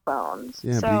operates on like bones.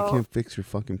 Yeah, so but you can't fix your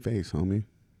fucking face, homie.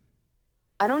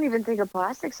 I don't even think a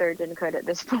plastic surgeon could at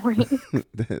this point.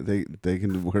 they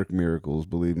can work miracles,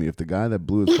 believe me. If the guy that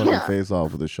blew his fucking face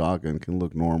off with a shotgun can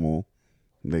look normal,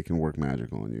 they can work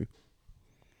magic on you.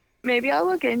 Maybe I'll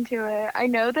look into it. I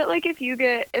know that like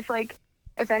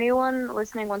if anyone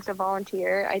listening wants to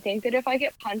volunteer, I think that if I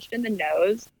get punched in the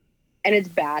nose and it's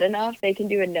bad enough, they can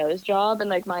do a nose job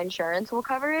and like my insurance will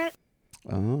cover it.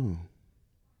 Oh.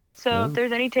 So if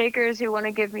there's any takers who want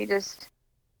to give me just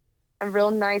a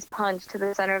real nice punch to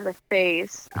the center of the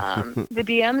face, the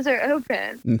DMs are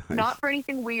open. Nice. Not for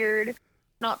anything weird,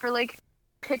 not for like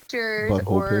pictures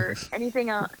Butthole or pics. anything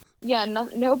else. Yeah,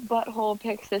 no butthole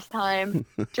pics this time.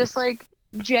 Just like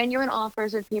genuine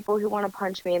offers of people who want to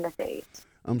punch me in the face.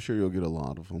 I'm sure you'll get a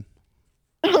lot of them.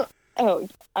 Oh,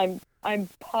 I'm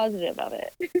positive of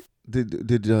it.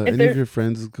 Did any of your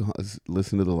friends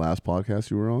listen to the last podcast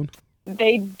you were on?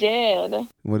 They did.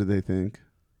 What did they think?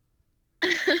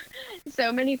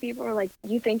 So many people were like,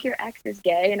 "You think your ex is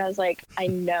gay?" And I was like, "I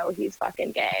know he's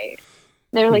fucking gay."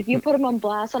 They were like, "You put him on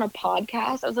blast on a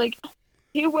podcast?" I was like,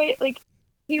 he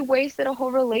wasted a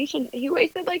whole relation. He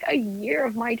wasted like a year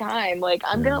of my time. Like,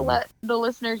 I'm gonna let the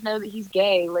listeners know that he's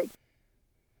gay. Like,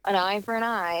 an eye for an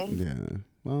eye. Yeah.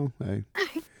 Well, hey,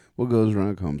 what goes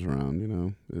around comes around. You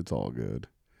know, it's all good.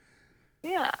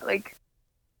 Yeah, like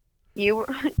you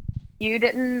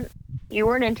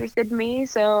weren't interested in me,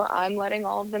 so I'm letting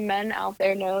all of the men out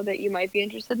there know that you might be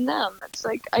interested in them. It's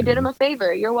like I did him a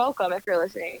favor. You're welcome if you're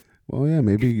listening. Well, yeah,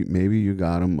 maybe you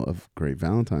got him a great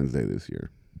Valentine's Day this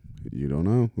year. You don't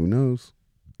know. Who knows?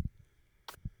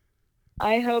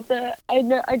 I hope that I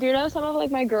do know some of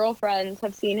like my girlfriends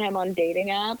have seen him on dating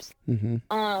apps. Mm-hmm.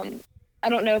 I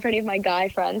don't know if any of my guy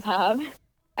friends have.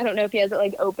 I don't know if he has it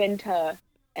like open to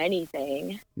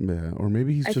anything. Yeah, or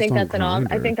maybe he's I just think on that's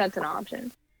Grindr. I think that's an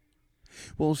option.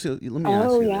 Well, so let me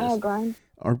ask you this. Grind.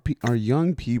 Are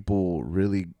young people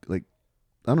really like?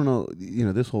 I don't know. You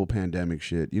know, this whole pandemic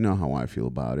shit. You know how I feel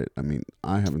about it. I mean,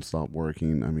 I haven't stopped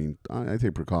working. I mean, I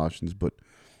take precautions, but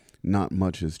not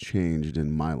much has changed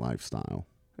in my lifestyle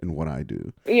and what I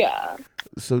do. Yeah.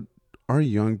 So, are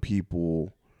young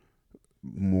people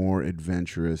more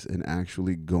adventurous and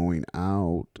actually going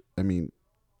out? I mean,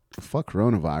 fuck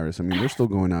coronavirus. I mean, they're still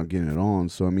going out getting it on.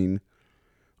 So, I mean,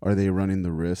 are they running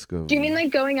the risk of? Do you mean like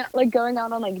going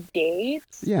out on like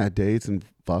dates? Yeah, dates and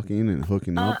fucking and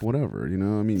hooking up, whatever. You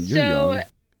know, I mean, you're young.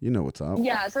 You know what's up.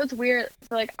 Yeah, so it's weird.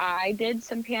 So like I did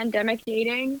some pandemic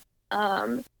dating,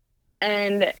 and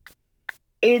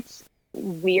it's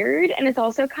weird, and it's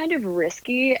also kind of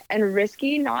risky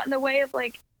not in the way of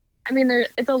like, I mean,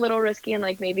 it's a little risky and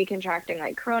like maybe contracting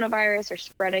like coronavirus or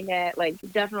spreading it, like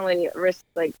definitely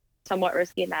somewhat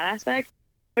risky in that aspect.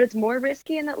 but it's more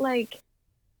risky in that like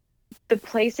the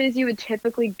places you would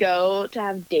typically go to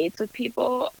have dates with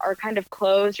people are kind of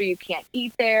closed, or you can't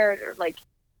eat there, or like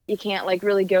you can't like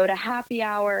really go to happy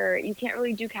hour. You can't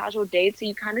really do casual dates, so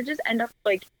you kind of just end up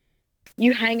like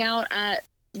you hang out at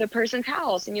the person's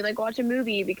house and you like watch a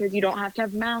movie because you don't have to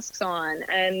have masks on,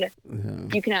 and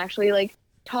Yeah. you can actually like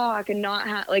talk and not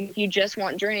have like if you just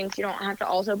want drinks, you don't have to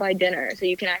also buy dinner, so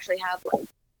you can actually have like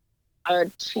a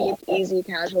cheap, easy,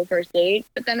 casual first date.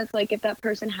 But then it's like if that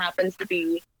person happens to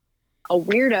be a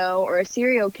weirdo or a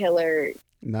serial killer,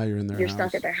 Now you're in their you're house.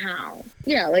 stuck at their house.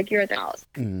 Yeah, like you're at the house.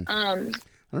 Mm. Um,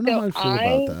 I don't know how I so feel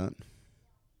about that.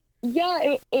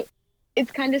 yeah,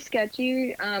 it's kind of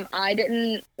sketchy. I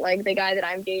didn't like the guy that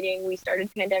I'm dating. We started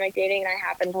pandemic dating, and I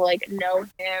happened to like know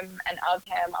him and of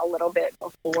him a little bit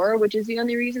before, which is the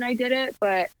only reason I did it.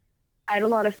 But I had a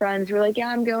lot of friends who were like, "Yeah,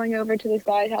 I'm going over to this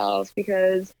guy's house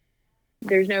because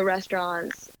there's no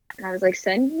restaurants." And I was like,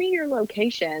 "Send me your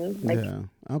location." Like, Yeah,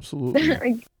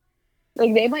 absolutely.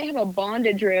 like they might have a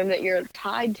bondage room that you're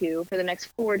tied to for the next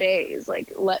 4 days.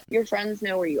 Like, let your friends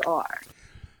know where you are.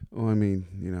 Well, I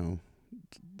mean,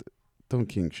 don't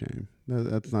kink shame.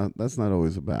 That's not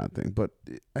always a bad thing. But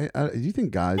do you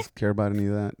think guys care about any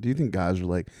of that? Do you think guys are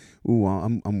like, ooh,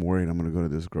 well, I'm worried I'm gonna go to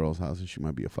this girl's house and she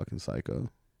might be a fucking psycho?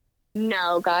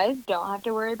 No, guys don't have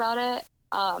to worry about it.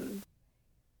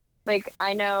 Like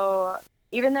I know,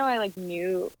 even though I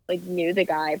knew the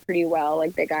guy pretty well,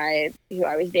 like the guy who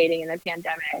I was dating in the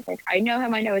pandemic, like I know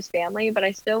him, I know his family, but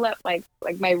I still let like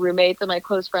my roommates and my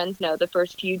close friends know the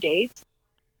first few dates.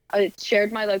 I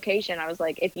shared my location. I was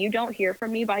like, if you don't hear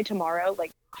from me by tomorrow,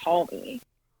 like call me.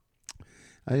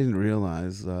 I didn't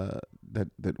realize that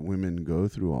women go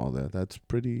through all that.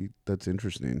 That's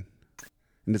interesting,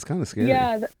 and it's kind of scary.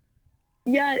 Yeah,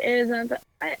 yeah, it is. And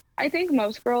I think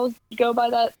most girls go by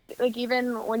that. Like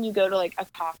even when you go to like a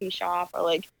coffee shop or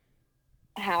like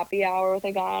happy hour with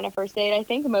a guy on a first date, I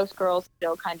think most girls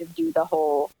still kind of do the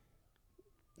whole,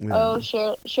 Yeah. oh,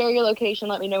 share your location,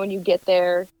 let me know when you get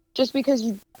there. Just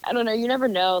because I don't know, you never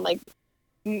know. Like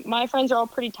my friends are all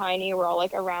pretty tiny. We're all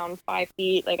like around 5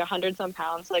 feet, like 100 some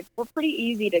pounds. Like we're pretty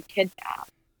easy to kidnap.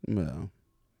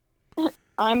 Yeah.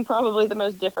 I'm probably the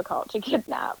most difficult to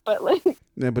kidnap, but like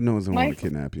Yeah, but no one's gonna my want to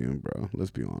kidnap you, bro.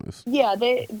 Let's be honest. yeah,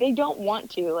 they don't want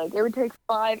to. Like it would take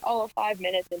all of 5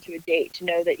 minutes into a date to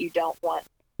know that you don't want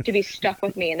to be stuck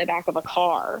with me in the back of a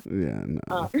car. Yeah,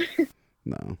 no,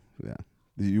 no, yeah.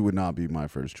 You would not be my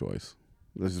first choice.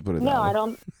 Let's just put it No, that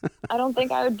way. I don't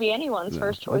think I would be anyone's No,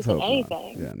 first let's choice in hope not.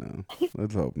 anything. Yeah, no.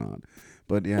 Let's hope not.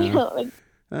 But You yeah, know,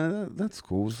 like, that's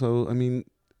cool. So I mean,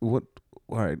 what?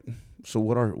 All right. So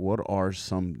what are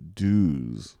some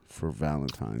do's for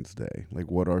Valentine's Day? Like,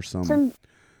 what are some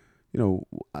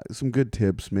some good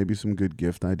tips? Maybe some good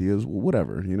gift ideas.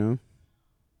 Whatever.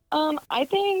 I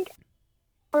think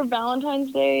for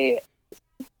Valentine's Day,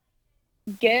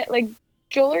 get like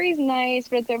jewelry's nice,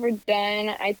 but it's overdone.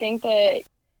 I think that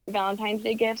Valentine's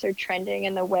Day gifts are trending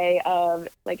in the way of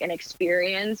like an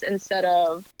experience instead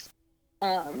of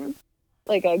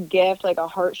like a gift, like a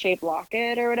heart-shaped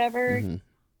locket or whatever. hmm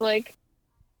Like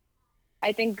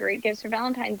I think great gifts for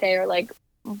Valentine's Day are like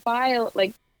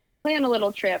plan a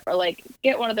little trip or like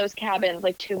get one of those cabins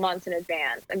like 2 months in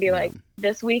advance and be Yeah. like,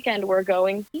 this weekend we're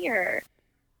going here.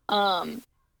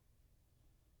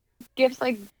 Gifts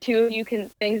like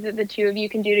things that the two of you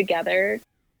can do together,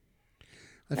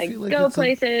 I like feel like go it's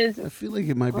places. I feel like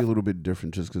it might be a little bit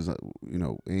different just because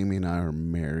Amy and I are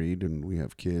married and we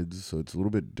have kids, so it's a little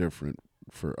bit different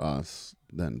for us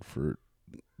than for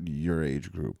your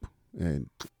age group and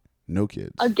no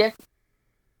kids. A gift,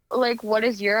 like what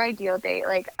is your ideal date?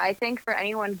 Like I think for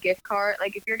anyone, gift card,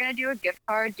 like if you're gonna do a gift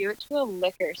card, do it to a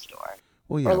liquor store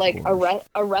Well, yeah, or of like course.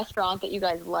 a restaurant that you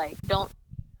guys like. Don't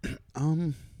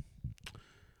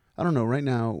I don't know. Right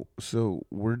now, so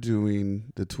we're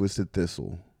doing the Twisted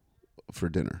Thistle for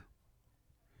dinner,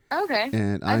 Okay,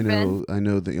 and I've been. I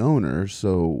know the owner,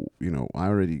 so I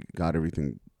already got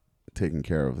everything taken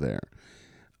care of there.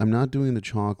 I'm not doing the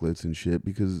chocolates and shit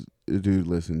because, dude,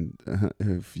 listen,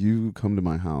 if you come to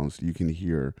my house, you can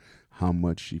hear how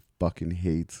much she fucking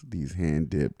hates these hand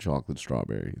dipped chocolate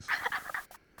strawberries.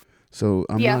 So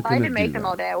I'm Yeah, not if I had gonna to do make them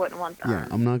all that. day, I wouldn't want Yeah, them.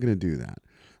 I'm not gonna do that.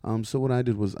 So what I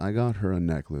did was I got her a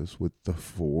necklace with the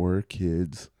 4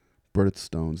 kids'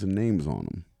 birthstones and names on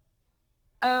them.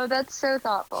 Oh, that's so So I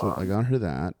thoughtful. got her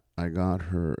that. I got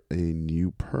her a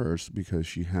new purse because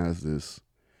she has this.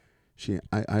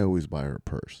 I always buy her a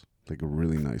purse, like a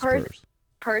really nice Purse purse.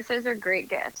 Purses are great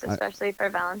gifts, I especially for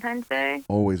Valentine's Day.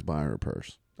 always buy her a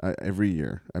purse. Every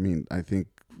year. I mean, I think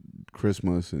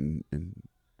Christmas and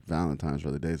Valentine's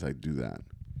are the days I do that.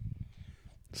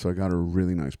 So I got her a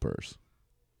really nice purse.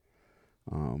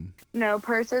 No,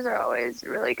 purses are always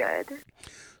really good.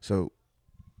 So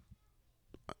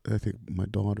I think my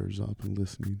daughter's up and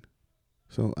listening.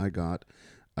 So I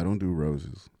don't do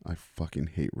roses. I fucking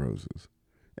hate roses.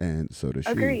 And so does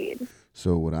she. Agreed.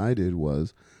 So what I did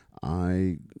was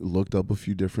I looked up a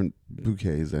few different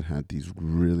bouquets that had these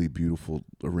really beautiful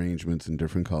arrangements in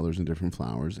different colors and different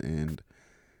flowers, and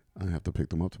I have to pick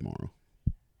them up tomorrow.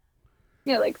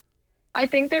 Yeah, like, I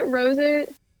think that roses,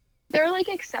 there are like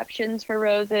exceptions for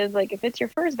roses. Like, if it's your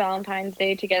first Valentine's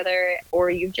Day together,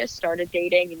 or you've just started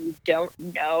dating and you don't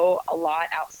know a lot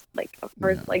else, like,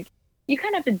 first, like, you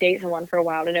kind of have to date someone for a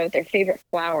while to know what their favorite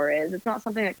flower is. It's not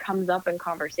something that comes up in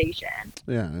conversation.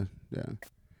 Yeah.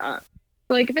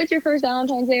 Like, if it's your first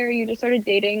Valentine's Day or you just started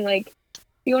dating, like, if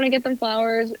you want to get them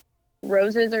flowers,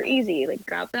 roses are easy. Like,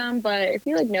 grab them. But if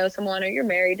you, like, know someone or you're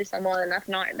married to someone and that's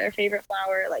not their favorite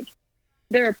flower, like,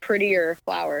 there are prettier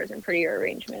flowers and prettier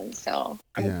arrangements. So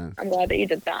I'm glad that you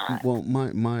did that. Well,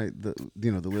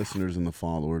 the listeners and the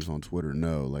followers on Twitter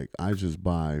know, like, I just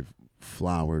buy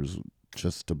flowers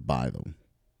just to buy them.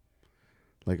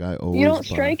 Like, I always You don't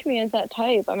strike me as that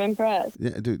type. I'm impressed.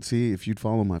 Yeah, dude, see, if you'd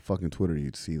follow my fucking Twitter,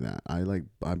 you'd see that.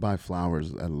 I buy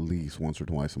flowers at least once or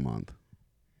twice a month.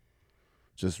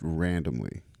 Just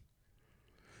randomly.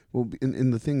 Well,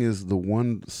 and the thing is, the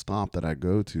one stop that I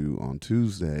go to on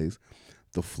Tuesdays,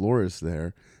 the florist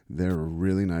there, they're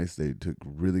really nice. They took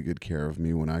really good care of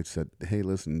me when I said, "Hey,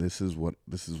 listen, this is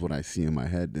what I see in my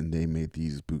head," and they made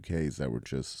these bouquets that were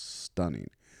just stunning.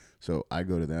 So I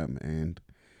go to them and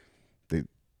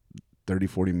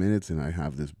 30-40 minutes and I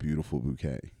have this beautiful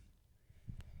bouquet.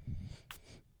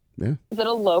 Yeah. Is it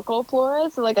a local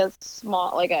florist or it's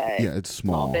small it's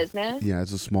small business? Yeah,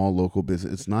 it's a small local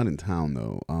business. It's not in town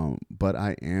though. But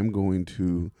I am going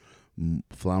to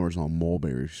Flowers on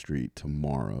Mulberry Street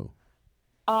tomorrow.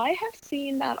 I have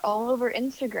seen that all over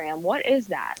Instagram. What is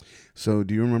that? So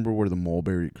do you remember where the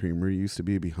Mulberry Creamery used to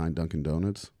be behind Dunkin'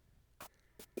 Donuts?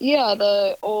 Yeah,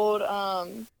 the old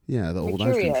the old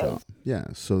ice cream shop. Yeah,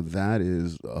 so that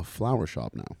is a flower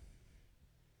shop now.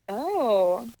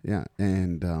 Oh. Yeah,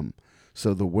 and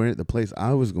so the place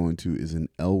I was going to is in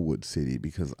Elwood City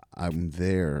because I'm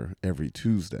there every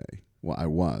Tuesday. Well, I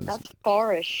was. That's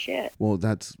far as shit. Well,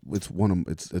 it's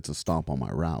a stop on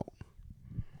my route.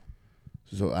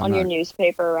 So on your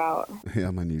newspaper route.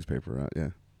 Yeah, my newspaper route.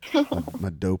 Yeah, my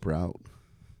dope route.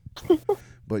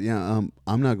 But yeah,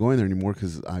 I'm not going there anymore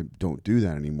because I don't do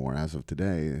that anymore as of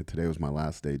today. Today was my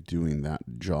last day doing that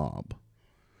job.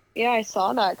 Yeah, I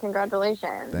saw that.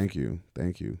 Congratulations. Thank you.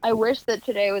 I wish that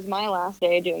today was my last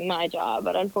day doing my job,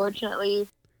 but unfortunately,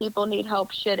 people need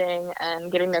help shitting and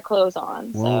getting their clothes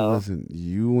on. Well, listen,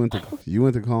 you went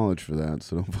to college for that,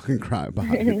 so don't fucking cry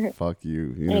about it. Fuck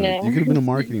you. You could have been a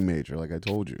marketing major, like I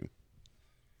told you.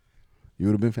 You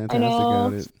would have been fantastic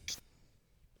at it.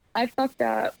 I fucked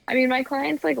up. I mean, my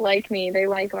clients like me. They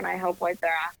like when I help wipe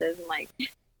their asses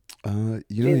and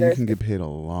you can get paid a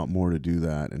lot more to do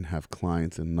that and have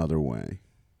clients another way.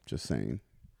 Just saying.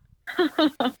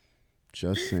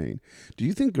 Just saying. Do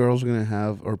you think girls are going to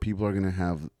have, or people are going to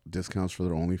have discounts for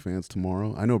their OnlyFans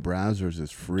tomorrow? I know Brazzers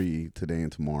is free today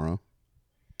and tomorrow.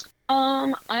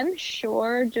 I'm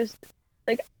sure just,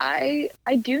 I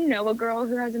do know a girl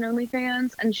who has an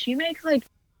OnlyFans, and she makes,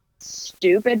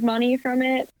 stupid money from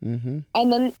it. Mm-hmm.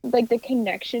 And then, the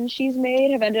connections she's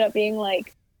made have ended up being,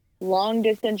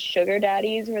 long-distance sugar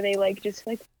daddies where they, just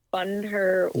fund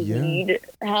her weed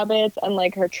habits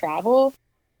and, her travel.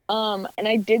 And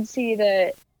I did see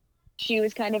that she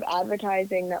was kind of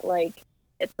advertising that,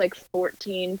 it's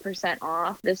 14%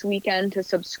 off this weekend to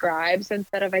subscribe. So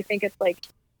instead of, I think it's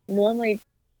normally,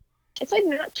 it's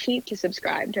not cheap to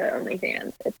subscribe to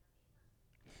OnlyFans.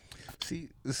 See,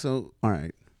 so all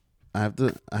right, I have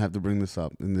to bring this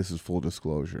up, and this is full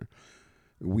disclosure.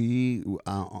 We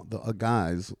the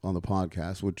guys on the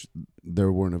podcast, which they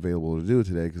weren't available to do it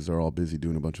today because they're all busy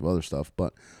doing a bunch of other stuff,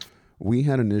 but we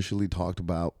had initially talked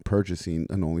about purchasing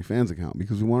an OnlyFans account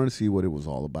because we wanted to see what it was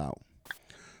all about.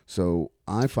 So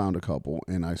I found a couple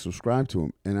and I subscribed to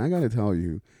them, and I got to tell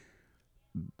you,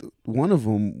 one of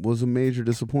them was a major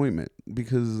disappointment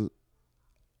because,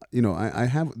 I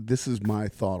have, this is my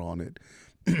thought on it.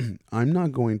 I'm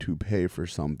not going to pay for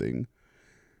something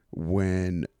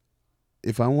when,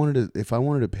 if I'm going to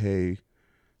pay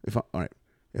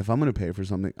for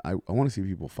something, I want to see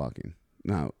people fucking.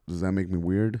 Now, does that make me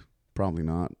weird? Probably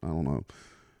not. I don't know.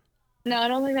 No, I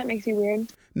don't think that makes you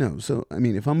weird. No, so, I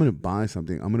mean, if I'm going to buy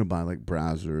something, I'm going to buy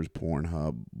Brazzers,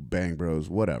 Pornhub, Bang Bros,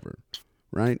 whatever,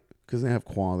 right? Because they have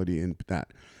quality in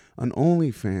that. On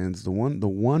OnlyFans, the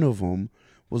one of them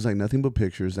was like nothing but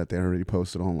pictures that they already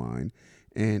posted online,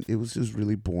 and it was just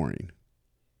really boring.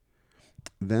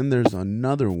 Then there's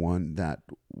another one that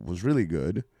was really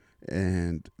good,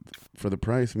 and for the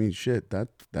price, I mean, shit,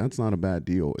 that's not a bad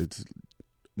deal. It's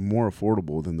more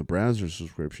affordable than the browser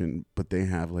subscription, but they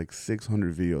have like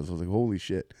 600 videos. I was like, holy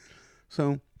shit.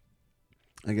 So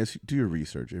I guess do your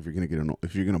research if you're gonna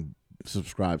if you're gonna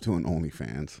subscribe to an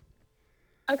OnlyFans.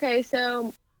 Okay,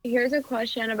 so here's a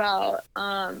question about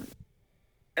OnlyFans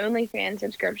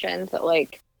subscriptions that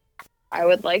like I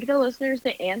would like the listeners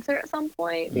to answer at some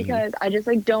point because I just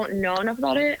like don't know enough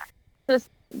about it. So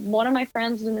one of my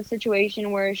friends is in a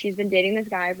situation where she's been dating this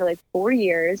guy for like 4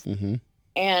 years,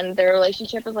 and their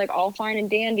relationship is like all fine and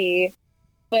dandy,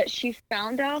 but she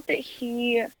found out that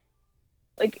he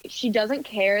like she doesn't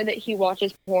care that he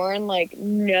watches porn, like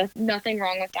nothing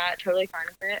wrong with that, totally fine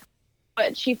with it.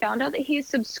 But she found out that he's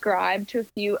subscribed to a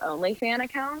few OnlyFans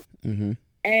accounts,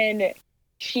 and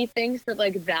she thinks that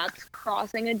like that's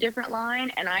crossing a different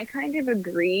line, and I kind of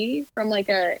agree from like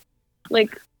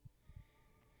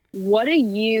what do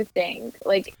you think?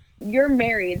 Like you're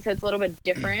married, so it's a little bit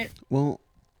different. Well,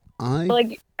 But,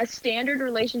 like a standard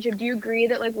relationship, do you agree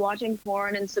that like watching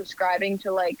porn and subscribing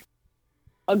to like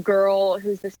a girl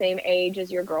who's the same age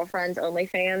as your girlfriend's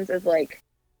OnlyFans is like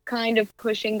kind of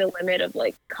pushing the limit of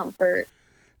like comfort?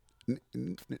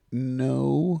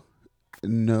 No,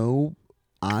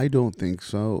 I don't think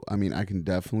so. I mean, I can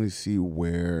definitely see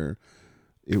where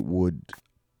it would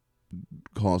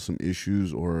cause some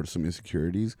issues or some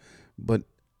insecurities, but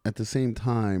at the same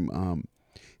time,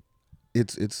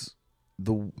 it's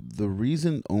the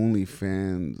reason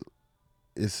OnlyFans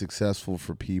is successful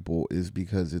for people is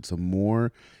because it's a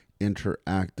more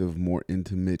interactive, more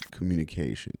intimate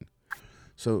communication.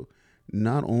 So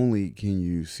not only can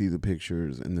you see the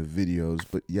pictures and the videos,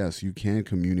 but yes, you can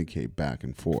communicate back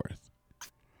and forth.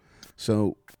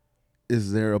 So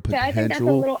is there a potential? I think that's a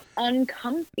little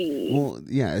uncomfy. Well,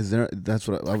 yeah, is there? That's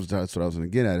what I was going to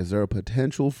get at. Is there a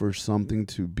potential for something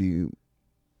to be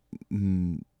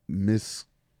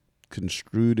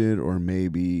misconstrued or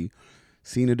maybe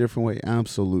seen a different way?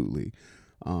 Absolutely.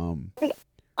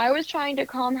 I was trying to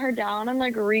calm her down and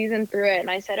like reason through it,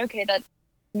 and I said, okay, that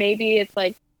maybe it's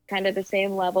like kind of the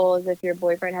same level as if your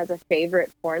boyfriend has a favorite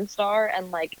porn star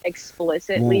and like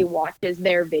explicitly watches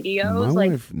their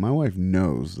videos. My wife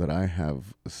knows that I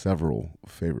have several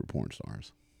favorite porn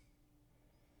stars.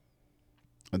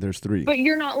 There's 3. But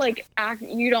you're not like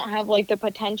you don't have like the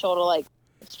potential to like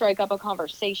strike up a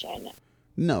conversation.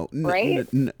 No, right?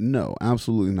 No,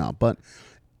 absolutely not. But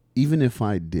even if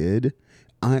I did,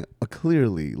 I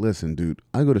clearly listen, dude.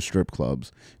 I go to strip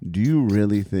clubs. Do you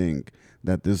really think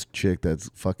that this chick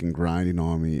that's fucking grinding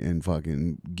on me and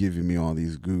fucking giving me all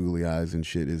these googly eyes and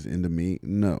shit is into me?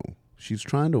 No. She's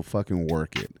trying to fucking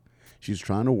work it. She's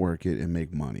trying to work it and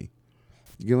make money.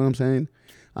 You get what I'm saying?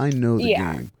 I know the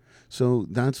game. So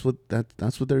that's what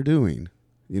they're doing.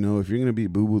 You know, if you're gonna be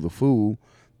Boo Boo the Fool,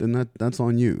 then that's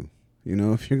on you. You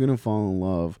know, if you're gonna fall in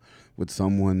love with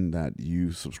someone that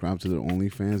you subscribe to their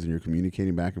OnlyFans and you're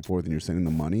communicating back and forth and you're sending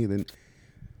them money, then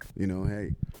you know,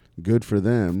 hey, good for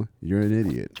them. You're an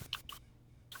idiot.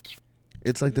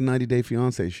 It's like the 90 Day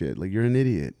Fiance shit. Like, you're an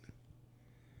idiot.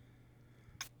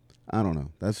 I don't know.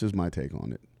 That's just my take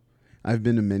on it. I've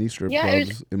been to many strip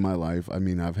clubs in my life. I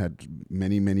mean, I've had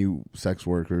many sex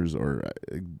workers or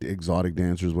exotic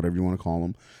dancers, whatever you want to call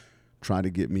them, try to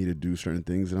get me to do certain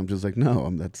things, and I'm just like, no,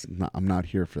 I'm not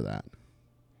here for that.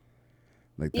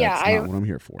 Like, that's not what I'm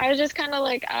here for. I was just kind of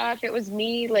like, if it was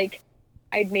me, like,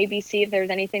 I'd maybe see if there's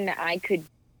anything that I could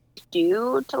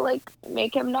do to like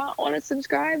make him not want to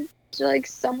subscribe to like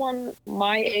someone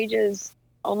my age's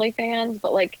OnlyFans,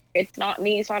 but like it's not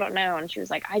me, so I don't know. And she was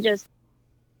like, I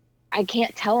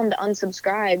can't tell him to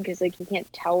unsubscribe because like you can't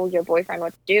tell your boyfriend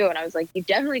what to do. And I was like, you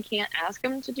definitely can't ask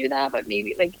him to do that, but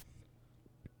maybe like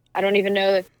I don't even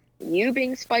know if you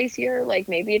being spicier, like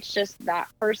maybe it's just that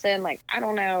person, like I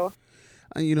don't know.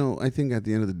 You know, I think at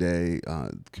the end of the day,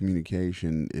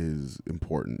 communication is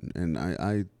important, and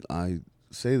I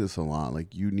say this a lot.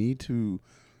 Like, you need to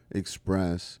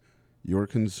express your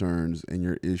concerns and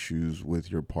your issues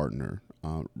with your partner,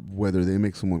 whether they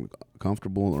make someone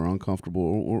comfortable or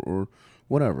uncomfortable or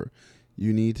whatever.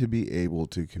 You need to be able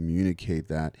to communicate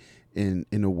that in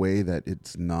a way that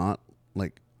it's not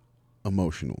like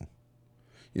emotional.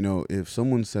 You know, if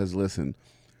someone says, "Listen,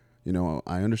 you know,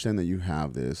 I understand that you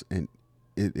have this, and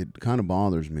it kind of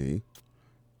bothers me,"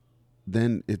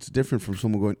 then it's different from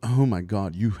someone going, "Oh my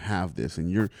God, you have this,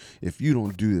 and if you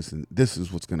don't do this, and this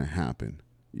is what's going to happen."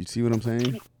 You see what I'm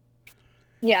saying?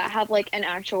 Yeah, have like an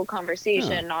actual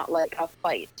conversation, not like a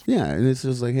fight. Yeah, and it's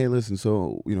just like, hey, listen.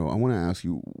 So I want to ask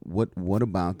you, what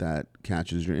about that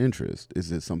catches your interest?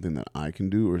 Is it something that I can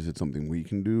do, or is it something we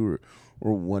can do,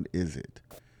 or what is it?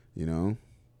 You know?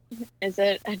 Is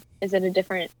it a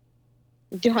different?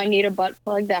 Do I need a butt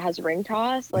plug that has ring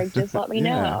toss? Like, just let me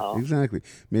Yeah, know. exactly.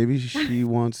 Maybe she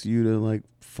wants you to like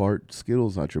fart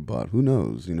Skittles out your butt. Who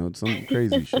knows? It's some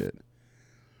crazy shit.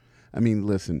 I mean,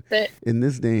 listen, But in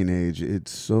this day and age,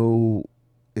 it's so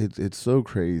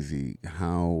crazy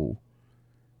how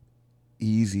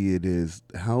easy it is,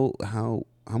 how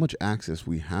much access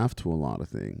we have to a lot of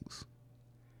things.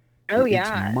 oh It's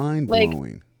yeah, mind like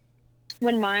blowing.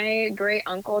 when my great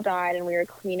uncle died and we were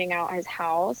cleaning out his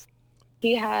house,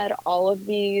 he had all of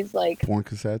these like Porn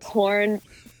cassettes. porn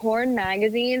porn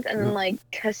magazines and then Yep. like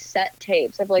cassette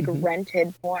tapes of like Hmm.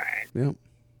 rented porn. Yep.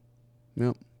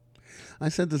 Yep. I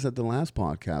said this at the last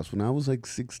podcast when I was like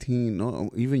 16,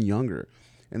 no, even younger.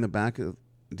 In the back of,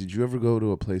 did you ever go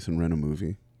to a place and rent a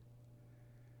movie?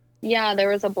 Yeah, there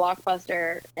was a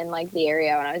Blockbuster in like the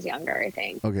area when I was younger, I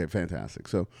think. Okay, fantastic.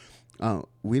 So,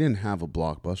 we didn't have a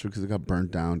Blockbuster because it got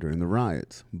burnt down during the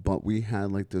riots, but we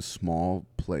had like this small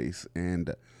place,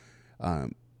 and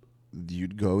um,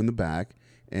 you'd go in the back,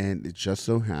 and it just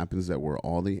so happens that where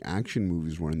all the action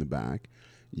movies were in the back,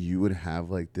 you would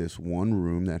have like this one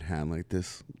room that had like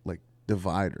this like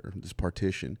divider, this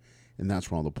partition, and that's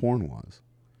where all the porn was.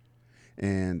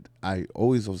 And I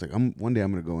always was like, one day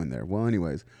I'm gonna go in there. Well,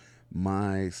 anyways,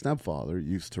 my stepfather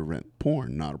used to rent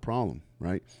porn, not a problem,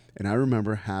 right? And I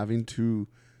remember having to,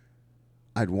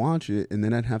 I'd watch it, and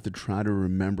then I'd have to try to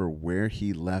remember where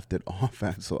he left it off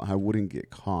at, so I wouldn't get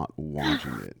caught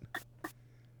watching it.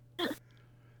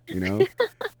 You know,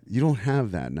 you don't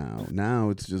have that now. Now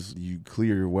it's just you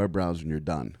clear your web browser and you're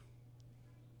done.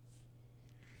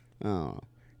 Oh,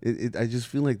 I just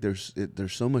feel like there's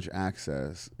so much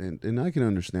access, and I can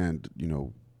understand,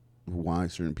 why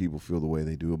certain people feel the way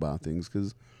they do about things,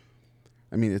 because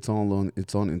I mean, it's on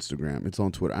Instagram, it's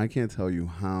on Twitter. I can't tell you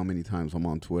how many times I'm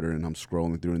on Twitter and I'm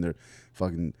scrolling through and they're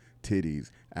fucking titties,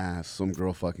 ass, some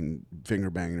girl fucking finger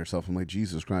banging herself. I'm like,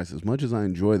 Jesus Christ! As much as I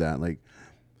enjoy that, like,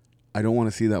 I don't want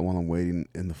to see that while I'm waiting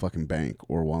in the fucking bank,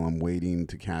 or while I'm waiting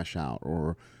to cash out,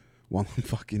 or while I'm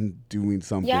fucking doing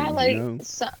Yeah, something.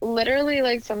 like literally,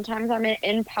 like sometimes I'm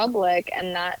in public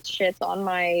and that shit's on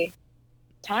my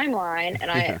timeline,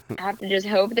 and I Yeah, have to just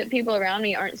hope that people around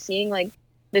me aren't seeing like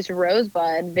this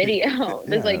rosebud video.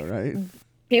 There's yeah, like right.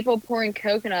 people pouring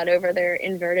coconut over their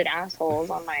inverted assholes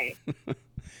on my.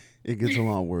 It gets a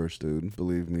lot worse, dude.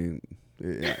 Believe me,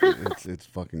 it's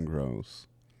fucking gross.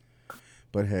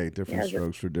 But hey, different Yeah,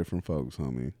 strokes for different folks,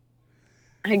 homie.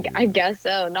 I guess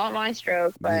so. Not my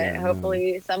stroke, but Yeah, no.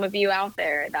 hopefully some of you out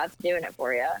there that's doing it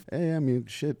for you. Hey, I mean,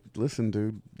 shit. Listen,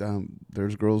 dude.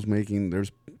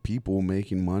 There's people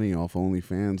making money off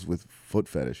OnlyFans with foot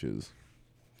fetishes.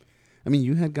 I mean,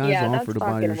 you had guys Yeah, offer that's to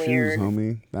buy your fucking shoes, weird.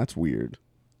 homie. That's weird.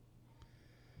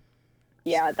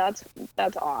 Yeah, that's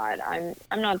odd.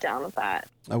 I'm not down with that.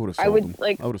 I would have I sold would them.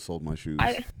 like I would have sold my shoes.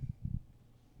 I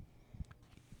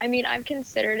I mean I've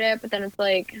considered it, but then it's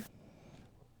like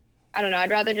I don't know,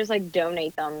 I'd rather just like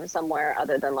donate them somewhere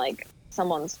other than like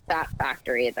someone's fat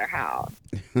factory at their house.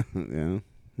 Yeah.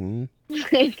 Well,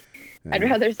 Like I'd yeah.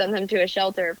 rather send them to a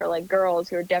shelter for like girls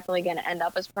who are definitely going to end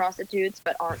up as prostitutes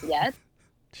but aren't yet.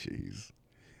 Jeez.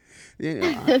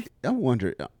 Yeah. I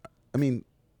wonder. I mean,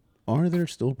 are there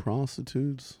still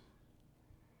prostitutes?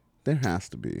 There has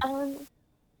to be. Um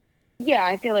yeah,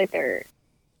 I feel like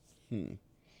Hmm.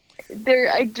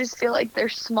 they're I just feel like they're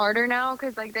smarter now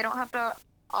cuz like they don't have to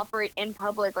operate in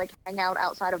public like hang out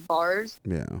outside of bars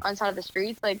Yeah. on side of the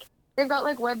streets. Like they've got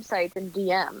like websites and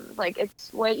DMs. Like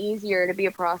it's way easier to be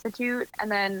a prostitute,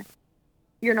 and then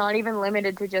you're not even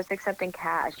limited to just accepting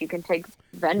cash. You can take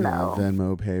Yeah. Venmo.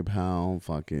 Venmo, PayPal,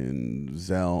 fucking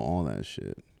Zelle, all that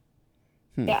shit.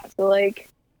 Hmm. Yeah, so like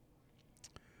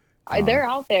Wow. they're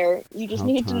out there. You just How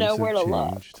need to times know have where to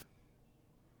look. changed.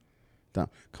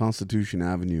 Constitution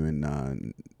Avenue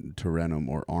in Tarentum,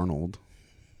 or Arnold,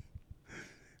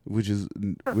 which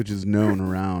is known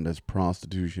around as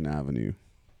Prostitution Avenue.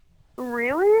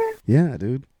 Really? Yeah,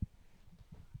 dude.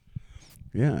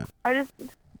 Yeah, I just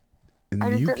and I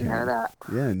just you didn't know can. that.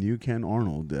 Yeah, and you can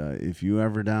Arnold. If you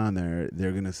ever down there,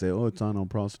 they're gonna say, "Oh, it's on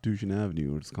Prostitution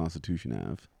Avenue, or it's Constitution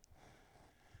Ave."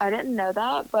 I didn't know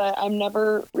that, but I'm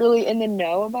never really in the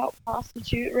know about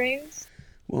prostitute rings.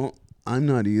 Well, I'm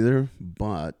not either,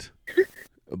 but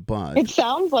It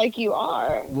sounds like you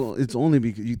are. well, it's only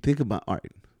because you think about. All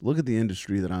right, look at the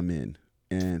industry that I'm in.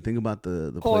 and think about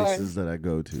the Porn. places that I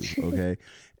go to, okay?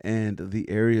 And the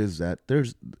areas that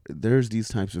there's these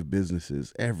types of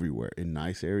businesses everywhere, in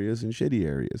nice areas and shitty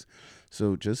areas.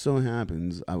 So just so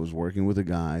happens I was working with a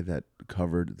guy that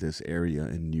covered this area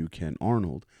in New Kent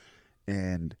Arnold,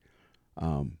 and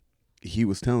um he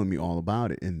was telling me all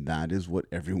about it, and that is what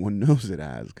everyone knows it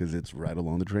as because it's right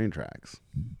along the train tracks.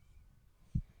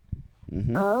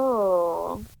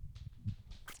 Oh,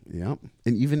 Yep.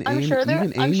 And even I'm Amy, sure there.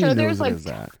 even I'm Amy sure knows there's it like. as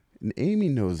that. And Amy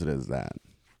knows it as that.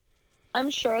 I'm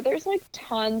sure there's like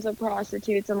tons of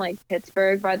prostitutes in like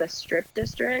Pittsburgh by the Strip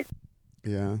District.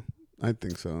 Yeah, I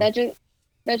think so. That just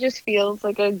that just feels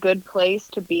like a good place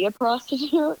to be a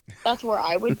prostitute. That's where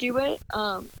I would do it.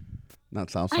 Not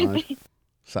South I Side. think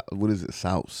What is it?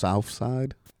 South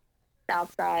Side?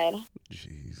 South Side.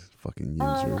 Jeez, fucking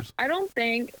users. I don't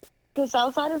think the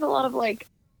South Side is a lot of like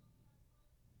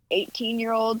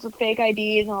 18-year-olds with fake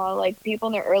IDs and a lot of like people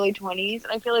in their early 20s.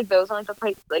 And I feel like those aren't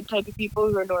the like type of people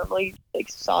who are normally like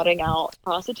sorting out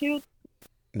prostitutes.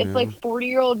 It's Yeah. like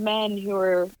 40-year-old men who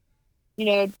are,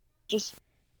 just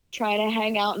trying to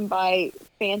hang out and buy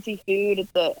fancy food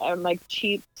at the like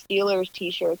cheap Steelers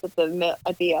t-shirts at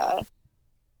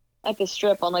the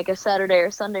strip on like a Saturday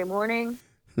or Sunday morning.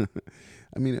 I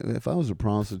mean, if I was a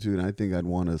prostitute, I think I'd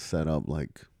want to set up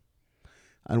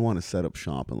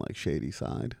shop in like Shady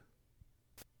Side.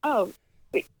 Oh,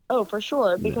 for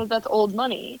sure, because that's old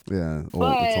money. Yeah, it's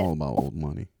But all about old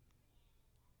money.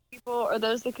 people are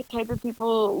those the type of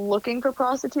people looking for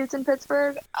prostitutes in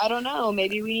Pittsburgh? I don't know.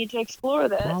 Maybe we need to explore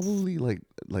this. Probably like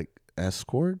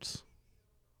escorts.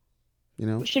 You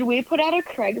know? Should we put out a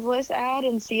Craigslist ad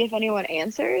and see if anyone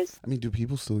answers? I mean, do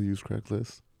people still use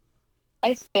Craigslist?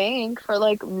 I think for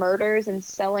like murders and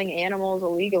selling animals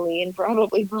illegally and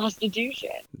probably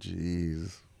prostitution.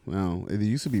 Jeez. Well, it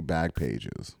used to be back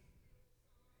pages.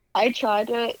 You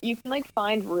can like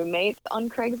find roommates on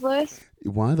Craigslist.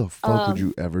 Why the fuck would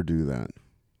you ever do that?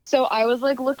 So I was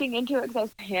like looking into it because I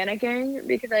was panicking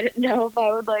because I didn't know if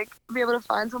I would like be able to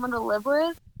find someone to live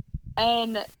with.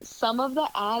 And some of the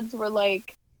ads were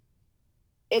like,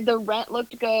 the rent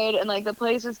looked good and like the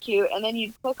place was cute. And then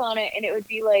you'd click on it and it would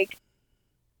be like,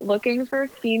 looking for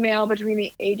female between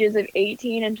the ages of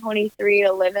 18 and 23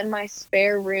 to live in my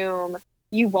spare room.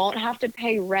 You won't have to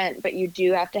pay rent, but you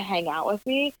do have to hang out with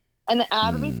me. And the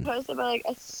ad would be posted by like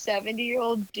a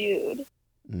 70-year-old dude.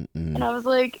 And I was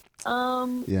like,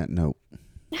 Yeah, nope.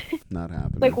 Not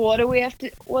happening. like, what do we have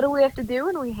to do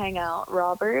when we hang out,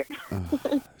 Robert?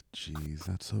 Jeez,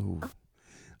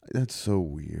 that's so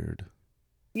weird.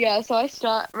 Yeah, so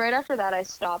right after that. I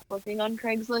stopped looking on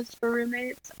Craigslist for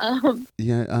roommates.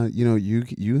 Yeah,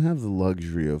 you have the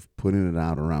luxury of putting it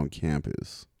out around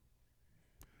campus.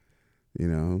 You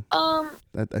know,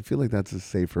 I feel like that's a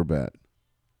safer bet.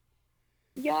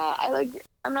 Yeah,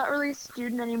 I'm not really a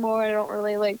student anymore. I don't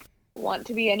really like want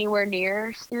to be anywhere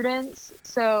near students.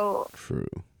 So True.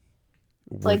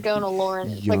 it's like going to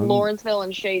Lawrenceville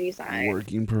and Shady Side.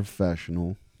 Working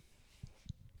professional.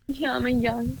 Yeah, I'm a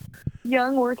young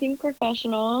working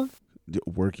professional.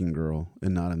 Working girl,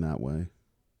 and not in that way.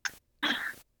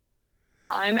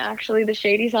 I'm actually the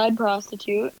Shady Side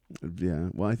prostitute. Yeah,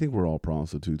 well, I think we're all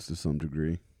prostitutes to some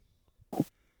degree.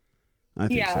 I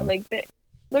think Yeah, so. like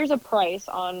there's a price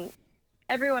on.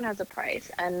 Everyone has a price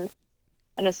and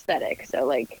an aesthetic. So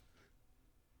like,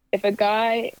 if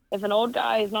an old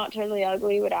guy is not totally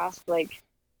ugly, would ask like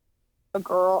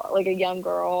a young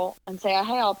girl, and say,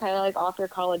 "Hey, I'll pay like off your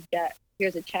college debt.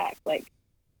 Here's a check. Like,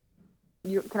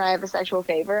 can I have a sexual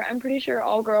favor?" I'm pretty sure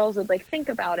all girls would like think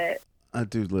about it.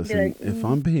 Dude, listen, like, if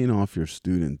I'm paying off your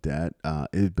student debt,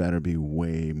 it better be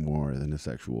way more than a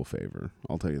sexual favor.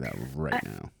 I'll tell you that right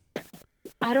now.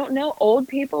 I don't know. Old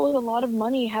people with a lot of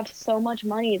money have so much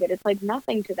money that it's like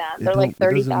nothing to them. They're like It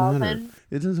doesn't matter. 30,000.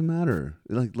 It doesn't matter.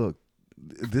 Like, look,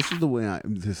 this is the way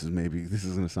this is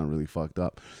going to sound really fucked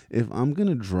up. If I'm going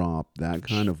to drop that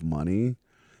kind of money,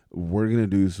 we're going to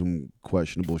do some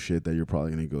questionable shit that you're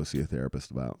probably going to go see a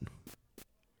therapist about.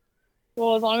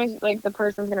 Well, as long as like the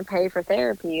person's gonna pay for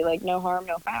therapy, like no harm,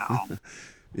 no foul.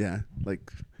 Yeah,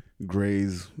 like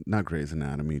not Grey's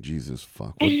Anatomy. Jesus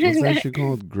fuck, what's that shit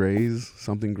called? Grey's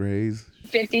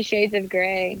 50 Shades of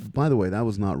Grey. By the way, that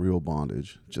was not real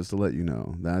bondage. Just to let you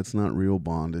know, that's not real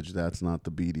bondage. That's not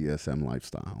the BDSM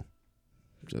lifestyle.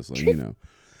 Just so you know,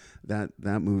 that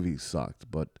movie sucked.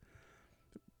 But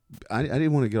I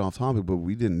didn't want to get off topic, but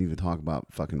we didn't even talk about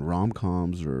fucking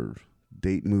rom-coms or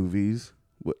date movies.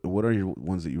 What are your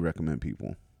ones that you recommend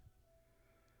people?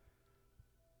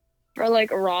 For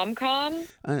like rom-com?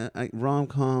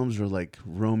 Rom-coms or like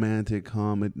romantic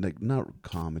comedy, like not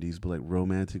comedies, but like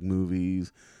romantic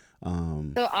movies.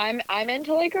 So I'm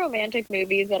into like romantic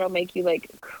movies that'll make you like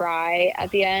cry at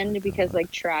the end because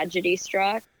like tragedy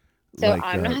struck. So like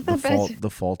I'm not the best. The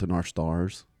Fault in Our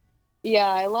Stars. Yeah,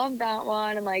 I love that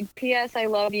one. And like P.S. I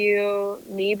Love You,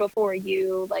 Me Before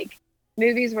You, like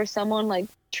movies where someone like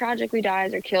tragically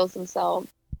dies or kills themselves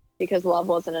because love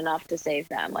wasn't enough to save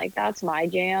them. Like that's my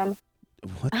jam.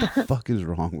 What the fuck is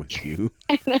wrong with you?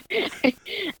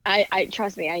 I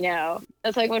trust me, I know.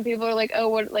 That's like when people are like, "Oh,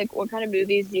 what kind of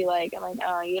movies do you like?" I'm like,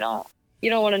 "Oh, you don't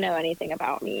want to know anything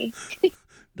about me."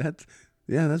 That's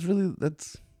yeah, that's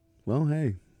well,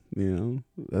 hey,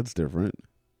 that's different.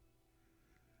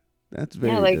 That's Yeah,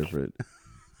 very like different.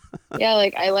 yeah,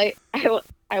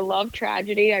 I love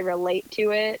tragedy. I relate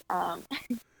to it.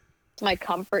 It's my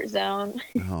comfort zone.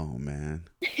 Oh man.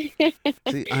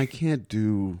 See, I can't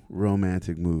do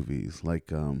romantic movies like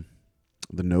The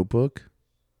Notebook.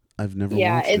 I've never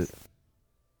Yeah, watched it.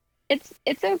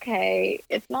 it's okay.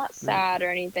 It's not sad or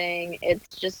anything. It's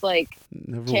just like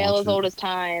Never tale watched as it. old as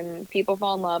time. People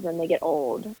fall in love and they get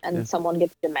old, and Yeah. someone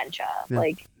gets dementia. Yeah.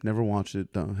 Like Never watched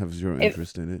it. Don't have zero if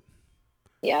interest in it.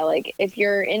 yeah, like if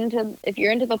you're into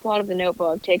the plot of the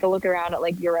Notebook, take a look around at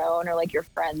like your own or like your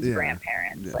friends' Yeah.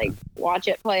 grandparents. Yeah. Like watch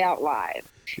it play out live.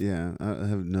 Yeah, I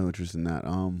have no interest in that.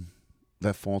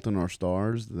 That Fault in Our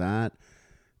Stars, that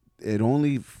it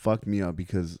only fucked me up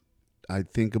because I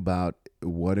think about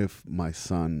what if my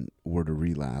son were to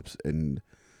relapse and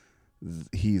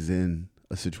he's in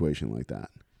a situation like that,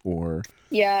 or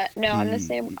Yeah, no, I'm the he,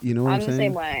 same. you know what I'm I'm the same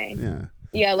saying? way. Yeah,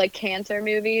 Yeah, like cancer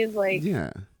movies. Like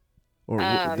yeah. Or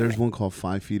um, there's one called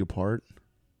 5 Feet Apart.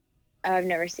 I've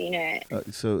never seen it.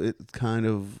 So it's kind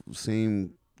of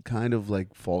same, kind of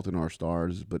like Fault in Our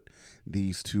Stars, but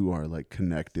these two are like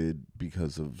connected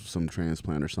because of some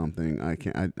transplant or something. I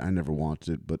can't. I never watched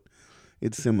it, but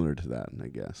it's similar to that, I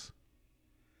guess.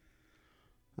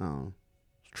 Oh,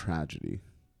 tragedy.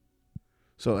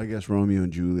 So I guess Romeo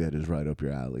and Juliet is right up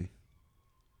your alley.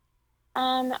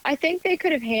 I think they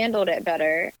could have handled it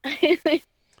better.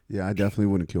 Yeah, I definitely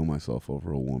wouldn't kill myself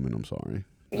over a woman. I'm sorry.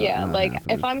 Yeah, Not like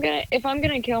happening. if I'm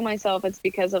gonna kill myself, it's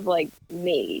because of like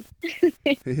me.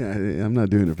 Yeah, I'm not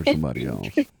doing it for somebody else.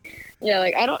 Yeah,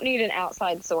 like I don't need an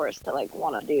outside source to like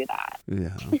want to do that.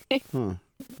 Yeah. Huh.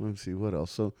 Let's see what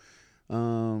else. So,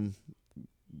 um,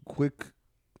 quick.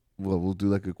 Well, we'll do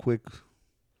like a quick.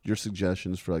 Your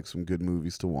suggestions for like some good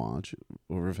movies to watch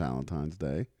over Valentine's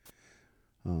Day.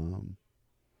 Um,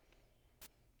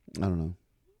 I don't know.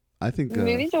 I think.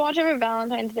 Movies to watch over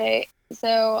Valentine's Day.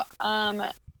 So,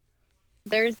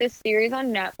 there's this series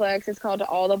on Netflix. It's called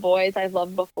All the Boys I've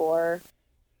Loved Before.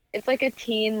 It's like a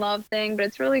teen love thing, but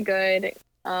it's really good.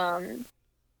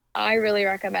 I really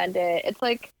recommend it.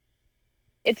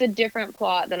 It's a different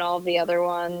plot than all of the other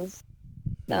ones.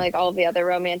 Than like all of the other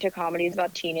romantic comedies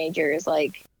about teenagers.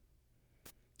 Like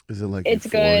Is it like it's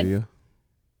Euphoria? good.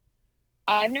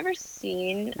 I've never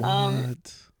seen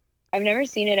What? I've never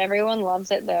seen it. Everyone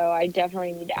loves it though. I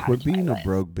definitely need to add Quit it to my being a list.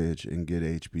 broke bitch and get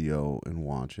HBO and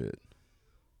watch it.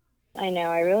 I know.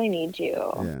 I really need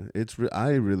to. Yeah, I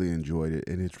really enjoyed it,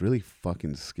 and it's really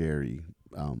fucking scary.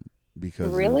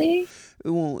 Because Really?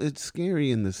 well, it's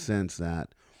scary in the sense that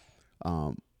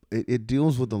it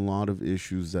deals with a lot of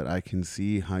issues that I can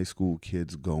see high school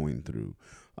kids going through.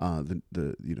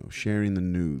 The sharing the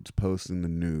nudes, posting the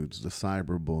nudes, the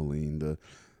cyberbullying,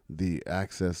 the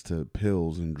access to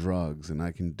pills and drugs, and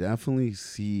I can definitely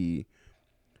see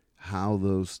how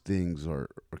those things are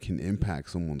or can impact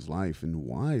someone's life and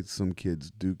why some kids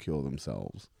do kill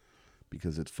themselves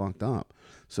because it's fucked up.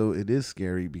 So it is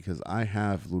scary because I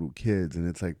have little kids and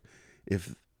it's like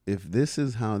if this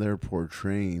is how they're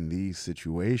portraying these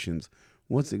situations,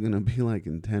 what's it going to be like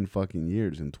in 10 fucking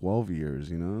years, in 12 years,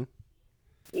 you know?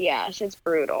 Yeah, shit's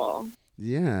brutal.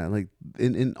 Yeah, like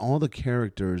in all the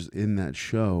characters in that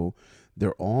show,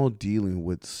 they're all dealing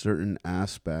with certain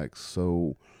aspects.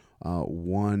 So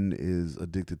one is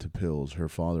addicted to pills. Her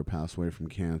father passed away from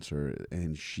cancer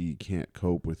and she can't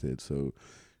cope with it. So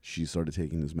she started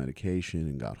taking this medication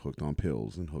and got hooked on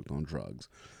pills and hooked on drugs.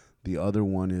 The other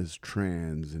one is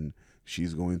trans and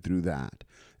she's going through that.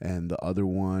 And the other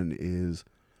one is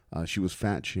she was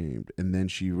fat shamed. And then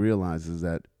she realizes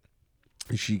that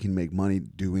she can make money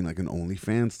doing like an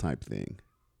OnlyFans type thing.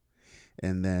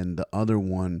 And then the other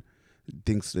one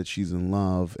thinks that she's in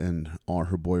love and all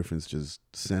her boyfriends just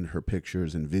send her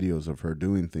pictures and videos of her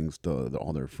doing things to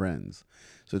all their friends.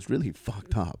 So it's really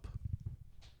fucked up.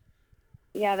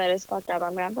 Yeah, that is fucked up.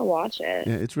 I'm gonna have to watch it.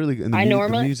 Yeah, it's really good. And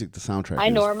the music, the soundtrack. I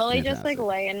is normally just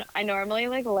fantastic. I normally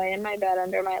lay in my bed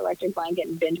under my electric blanket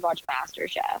and binge watch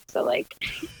MasterChef. So like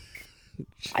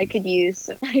I could use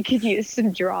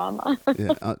some drama.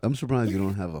 Yeah, I'm surprised you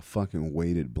don't have a fucking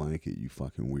weighted blanket, you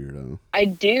fucking weirdo. I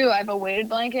do. I have a weighted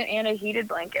blanket and a heated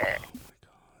blanket. Oh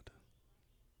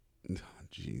my god.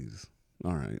 Jeez.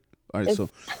 All right. All right. It's So,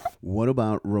 what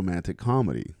about romantic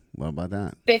comedy? What about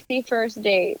that? 51st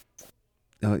date.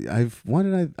 Why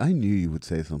did I knew you would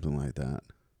say something like that.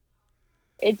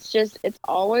 It's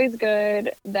always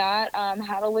good. That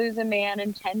How to Lose a Man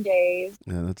in 10 days.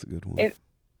 Yeah, that's a good one.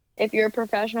 If you're a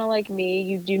professional like me,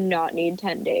 you do not need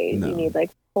 10 days. No. You need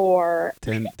like 4.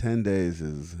 10 days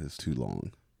is too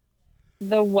long.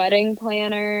 The Wedding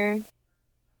Planner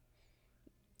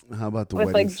How about the with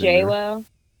wedding like singer J-Lo.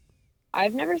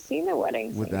 I've never seen The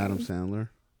Wedding with Singer. Adam Sandler?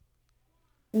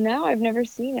 No, I've never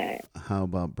seen it. How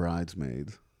about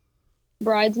Bridesmaids?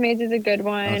 Bridesmaids is a good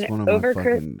one. That's one of my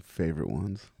fucking favorite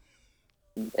ones.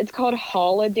 It's called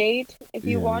Holiday. If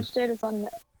you Yeah. watched it, it's on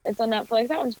Netflix.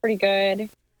 That one's pretty good.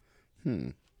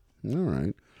 All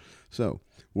right. So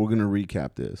we're gonna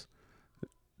recap this.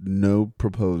 No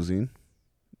proposing.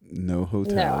 No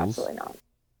hotels. No, absolutely not.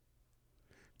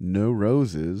 No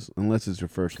roses unless it's your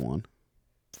first one.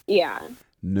 Yeah.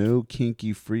 No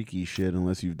kinky freaky shit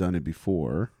unless you've done it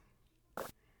before.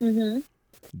 Mhm.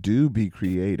 Do be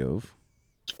creative.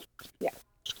 Yeah.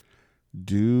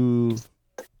 Do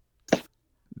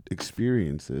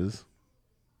experiences.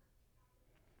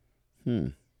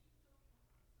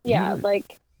 Yeah,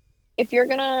 like if you're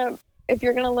gonna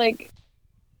like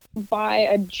buy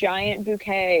a giant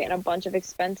bouquet and a bunch of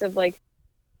expensive like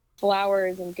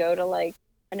flowers and go to like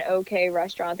an okay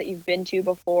restaurant that you've been to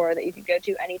before that you can go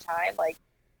to anytime, like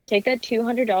take that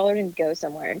 $200 and go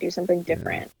somewhere and do something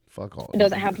different. Yeah, fuck all. It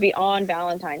doesn't have to be on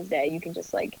Valentine's Day. You can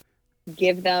just like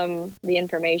give them the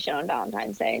information on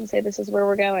Valentine's Day and say this is where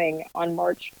we're going on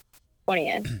March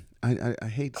 20th. I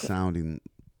hate sounding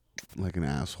like an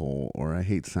asshole, or I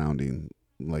hate sounding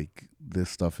like this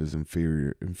stuff is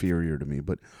inferior to me,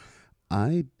 but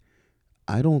I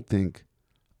don't think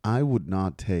I would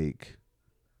not take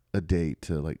a date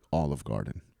to like Olive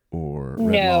Garden or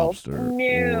Red Lobster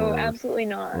or, absolutely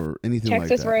not. or anything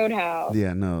Texas like that. Roadhouse.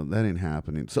 Yeah, no, that ain't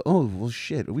happening. So, oh, well,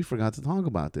 shit, we forgot to talk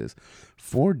about this.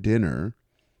 For dinner,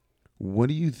 what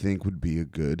do you think would be a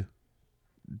good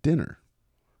dinner?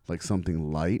 Like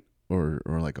something light or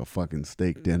like a fucking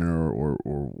steak dinner or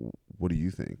what do you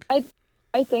think? I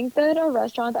think that a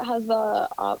restaurant that has the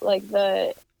like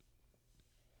the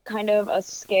kind of a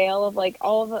scale of like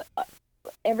all of the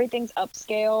everything's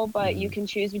upscale, but you can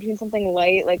choose between something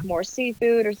light like more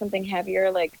seafood or something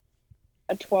heavier like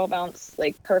a 12-ounce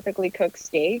like perfectly cooked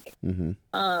steak.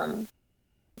 That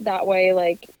way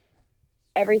like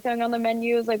everything on the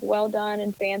menu is like well done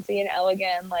and fancy and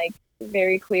elegant, like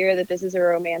very clear that this is a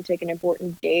romantic and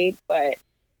important date, but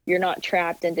you're not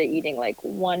trapped into eating like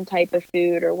one type of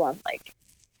food or one like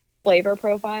flavor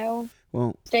profile.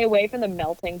 Well, stay away from the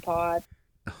melting pot.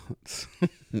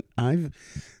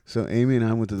 So Amy and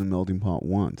I went to the melting pot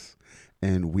once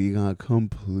and we got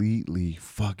completely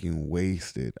fucking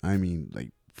wasted. I mean,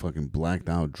 like fucking blacked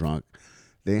out drunk.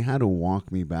 They had to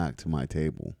walk me back to my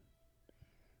table.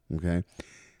 Okay?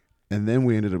 And then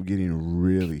we ended up getting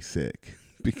really sick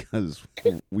because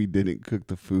we didn't cook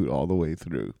the food all the way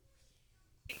through.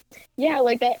 Yeah,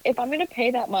 like that. If I'm gonna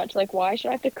pay that much, like, why should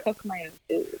I have to cook my own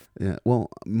food? Yeah, well,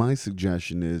 my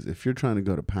suggestion is if you're trying to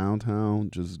go to Pound Town,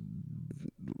 just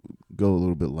go a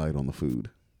little bit light on the food.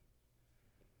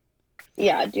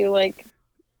 Yeah, do like,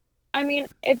 I mean,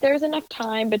 if there's enough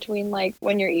time between like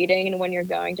when you're eating and when you're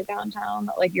going to downtown,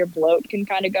 that like your bloat can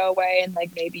kind of go away, and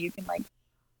like maybe you can like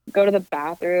go to the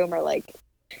bathroom or like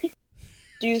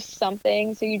do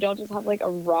something so you don't just have like a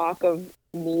rock of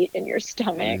meat in your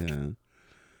stomach. Yeah.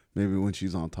 Maybe when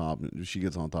she's on top, she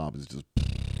gets on top, it's just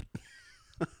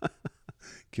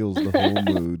kills the whole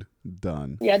mood.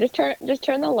 Done. Yeah, just turn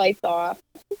the lights off.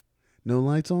 No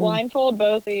lights on? Blindfold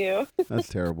both of you. That's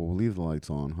terrible. We'll leave the lights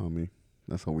on, homie.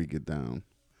 That's how we get down.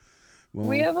 Well,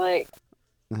 We have like,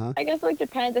 uh-huh. I guess like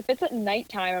depends. If it's at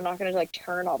nighttime, I'm not gonna like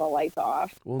turn all the lights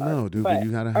off. Well, no, dude, but but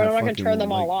you gotta or have. I'm not gonna fucking, turn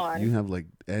them all like, on. You have like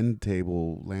end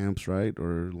table lamps, right,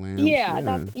 or lamps?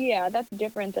 Yeah, that's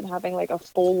different than having like a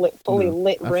fully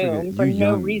lit I room forget. for You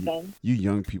no young- reason. You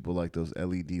young people like those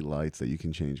LED lights that you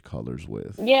can change colors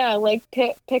with. Yeah, like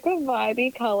pick a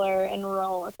vibey color and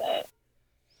roll with it.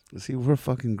 See, we're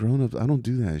fucking grown ups. I don't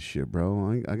do that shit,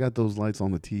 bro. I got those lights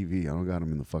on the TV. I don't got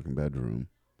them in the fucking bedroom.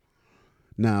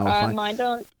 Now, Mine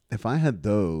don't. if I had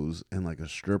those and like a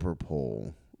stripper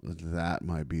pole, that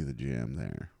might be the jam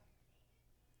there.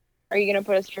 Are you gonna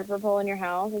put a stripper pole in your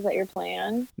house? Is that your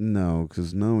plan? No,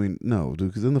 because dude,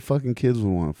 because then the fucking kids would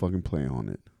want to fucking play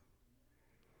on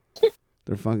it.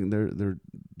 They're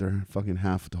fucking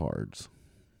half-tards.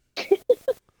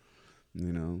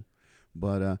 You know?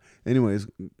 But anyways,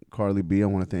 Carly B, I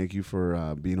want to thank you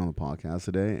for being on the podcast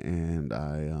today, and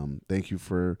I thank you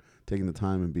for taking the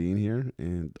time and being here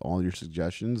and all your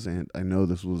suggestions. And I know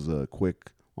this was a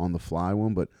quick on-the-fly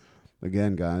one, but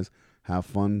again, guys, have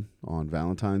fun on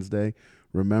Valentine's Day.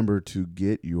 Remember to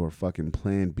get your fucking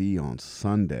Plan B on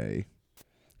Sunday.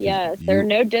 Yes, there are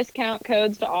no discount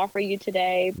codes to offer you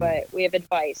today, but we have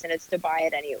advice, and it's to buy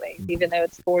it anyways, even though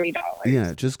it's $40.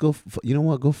 Yeah, just go. You know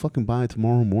what? Go fucking buy it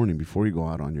tomorrow morning before you go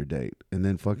out on your date, and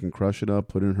then fucking crush it up.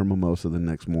 Put in her mimosa the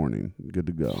next morning. Good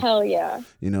to go. Hell yeah.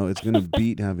 You know, it's gonna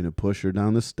beat having to push her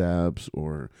down the steps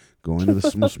or go into the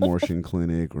smorshing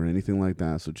clinic or anything like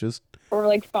that. So just Or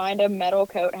like find a metal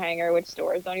coat hanger, which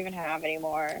stores don't even have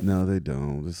anymore. no, they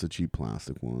don't. It's the cheap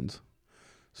plastic ones.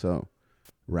 So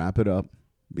wrap it up.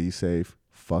 Be safe.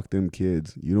 Fuck them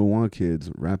kids. You don't want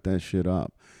kids. Wrap that shit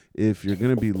up. If you're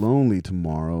going to be lonely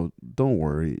tomorrow, don't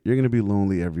worry. You're going to be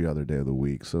lonely every other day of the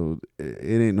week. So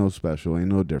it ain't no special. Ain't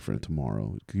no different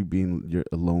tomorrow. Keep being you're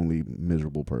a lonely,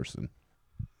 miserable person.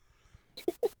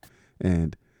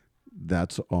 And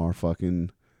that's our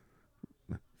fucking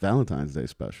Valentine's Day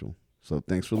special. So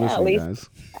thanks for listening, guys.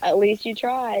 At least you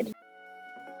tried.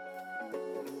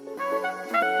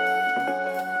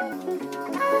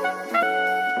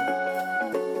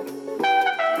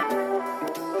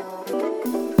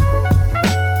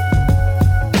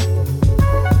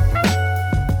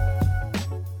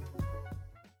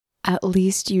 At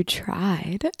least you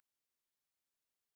tried.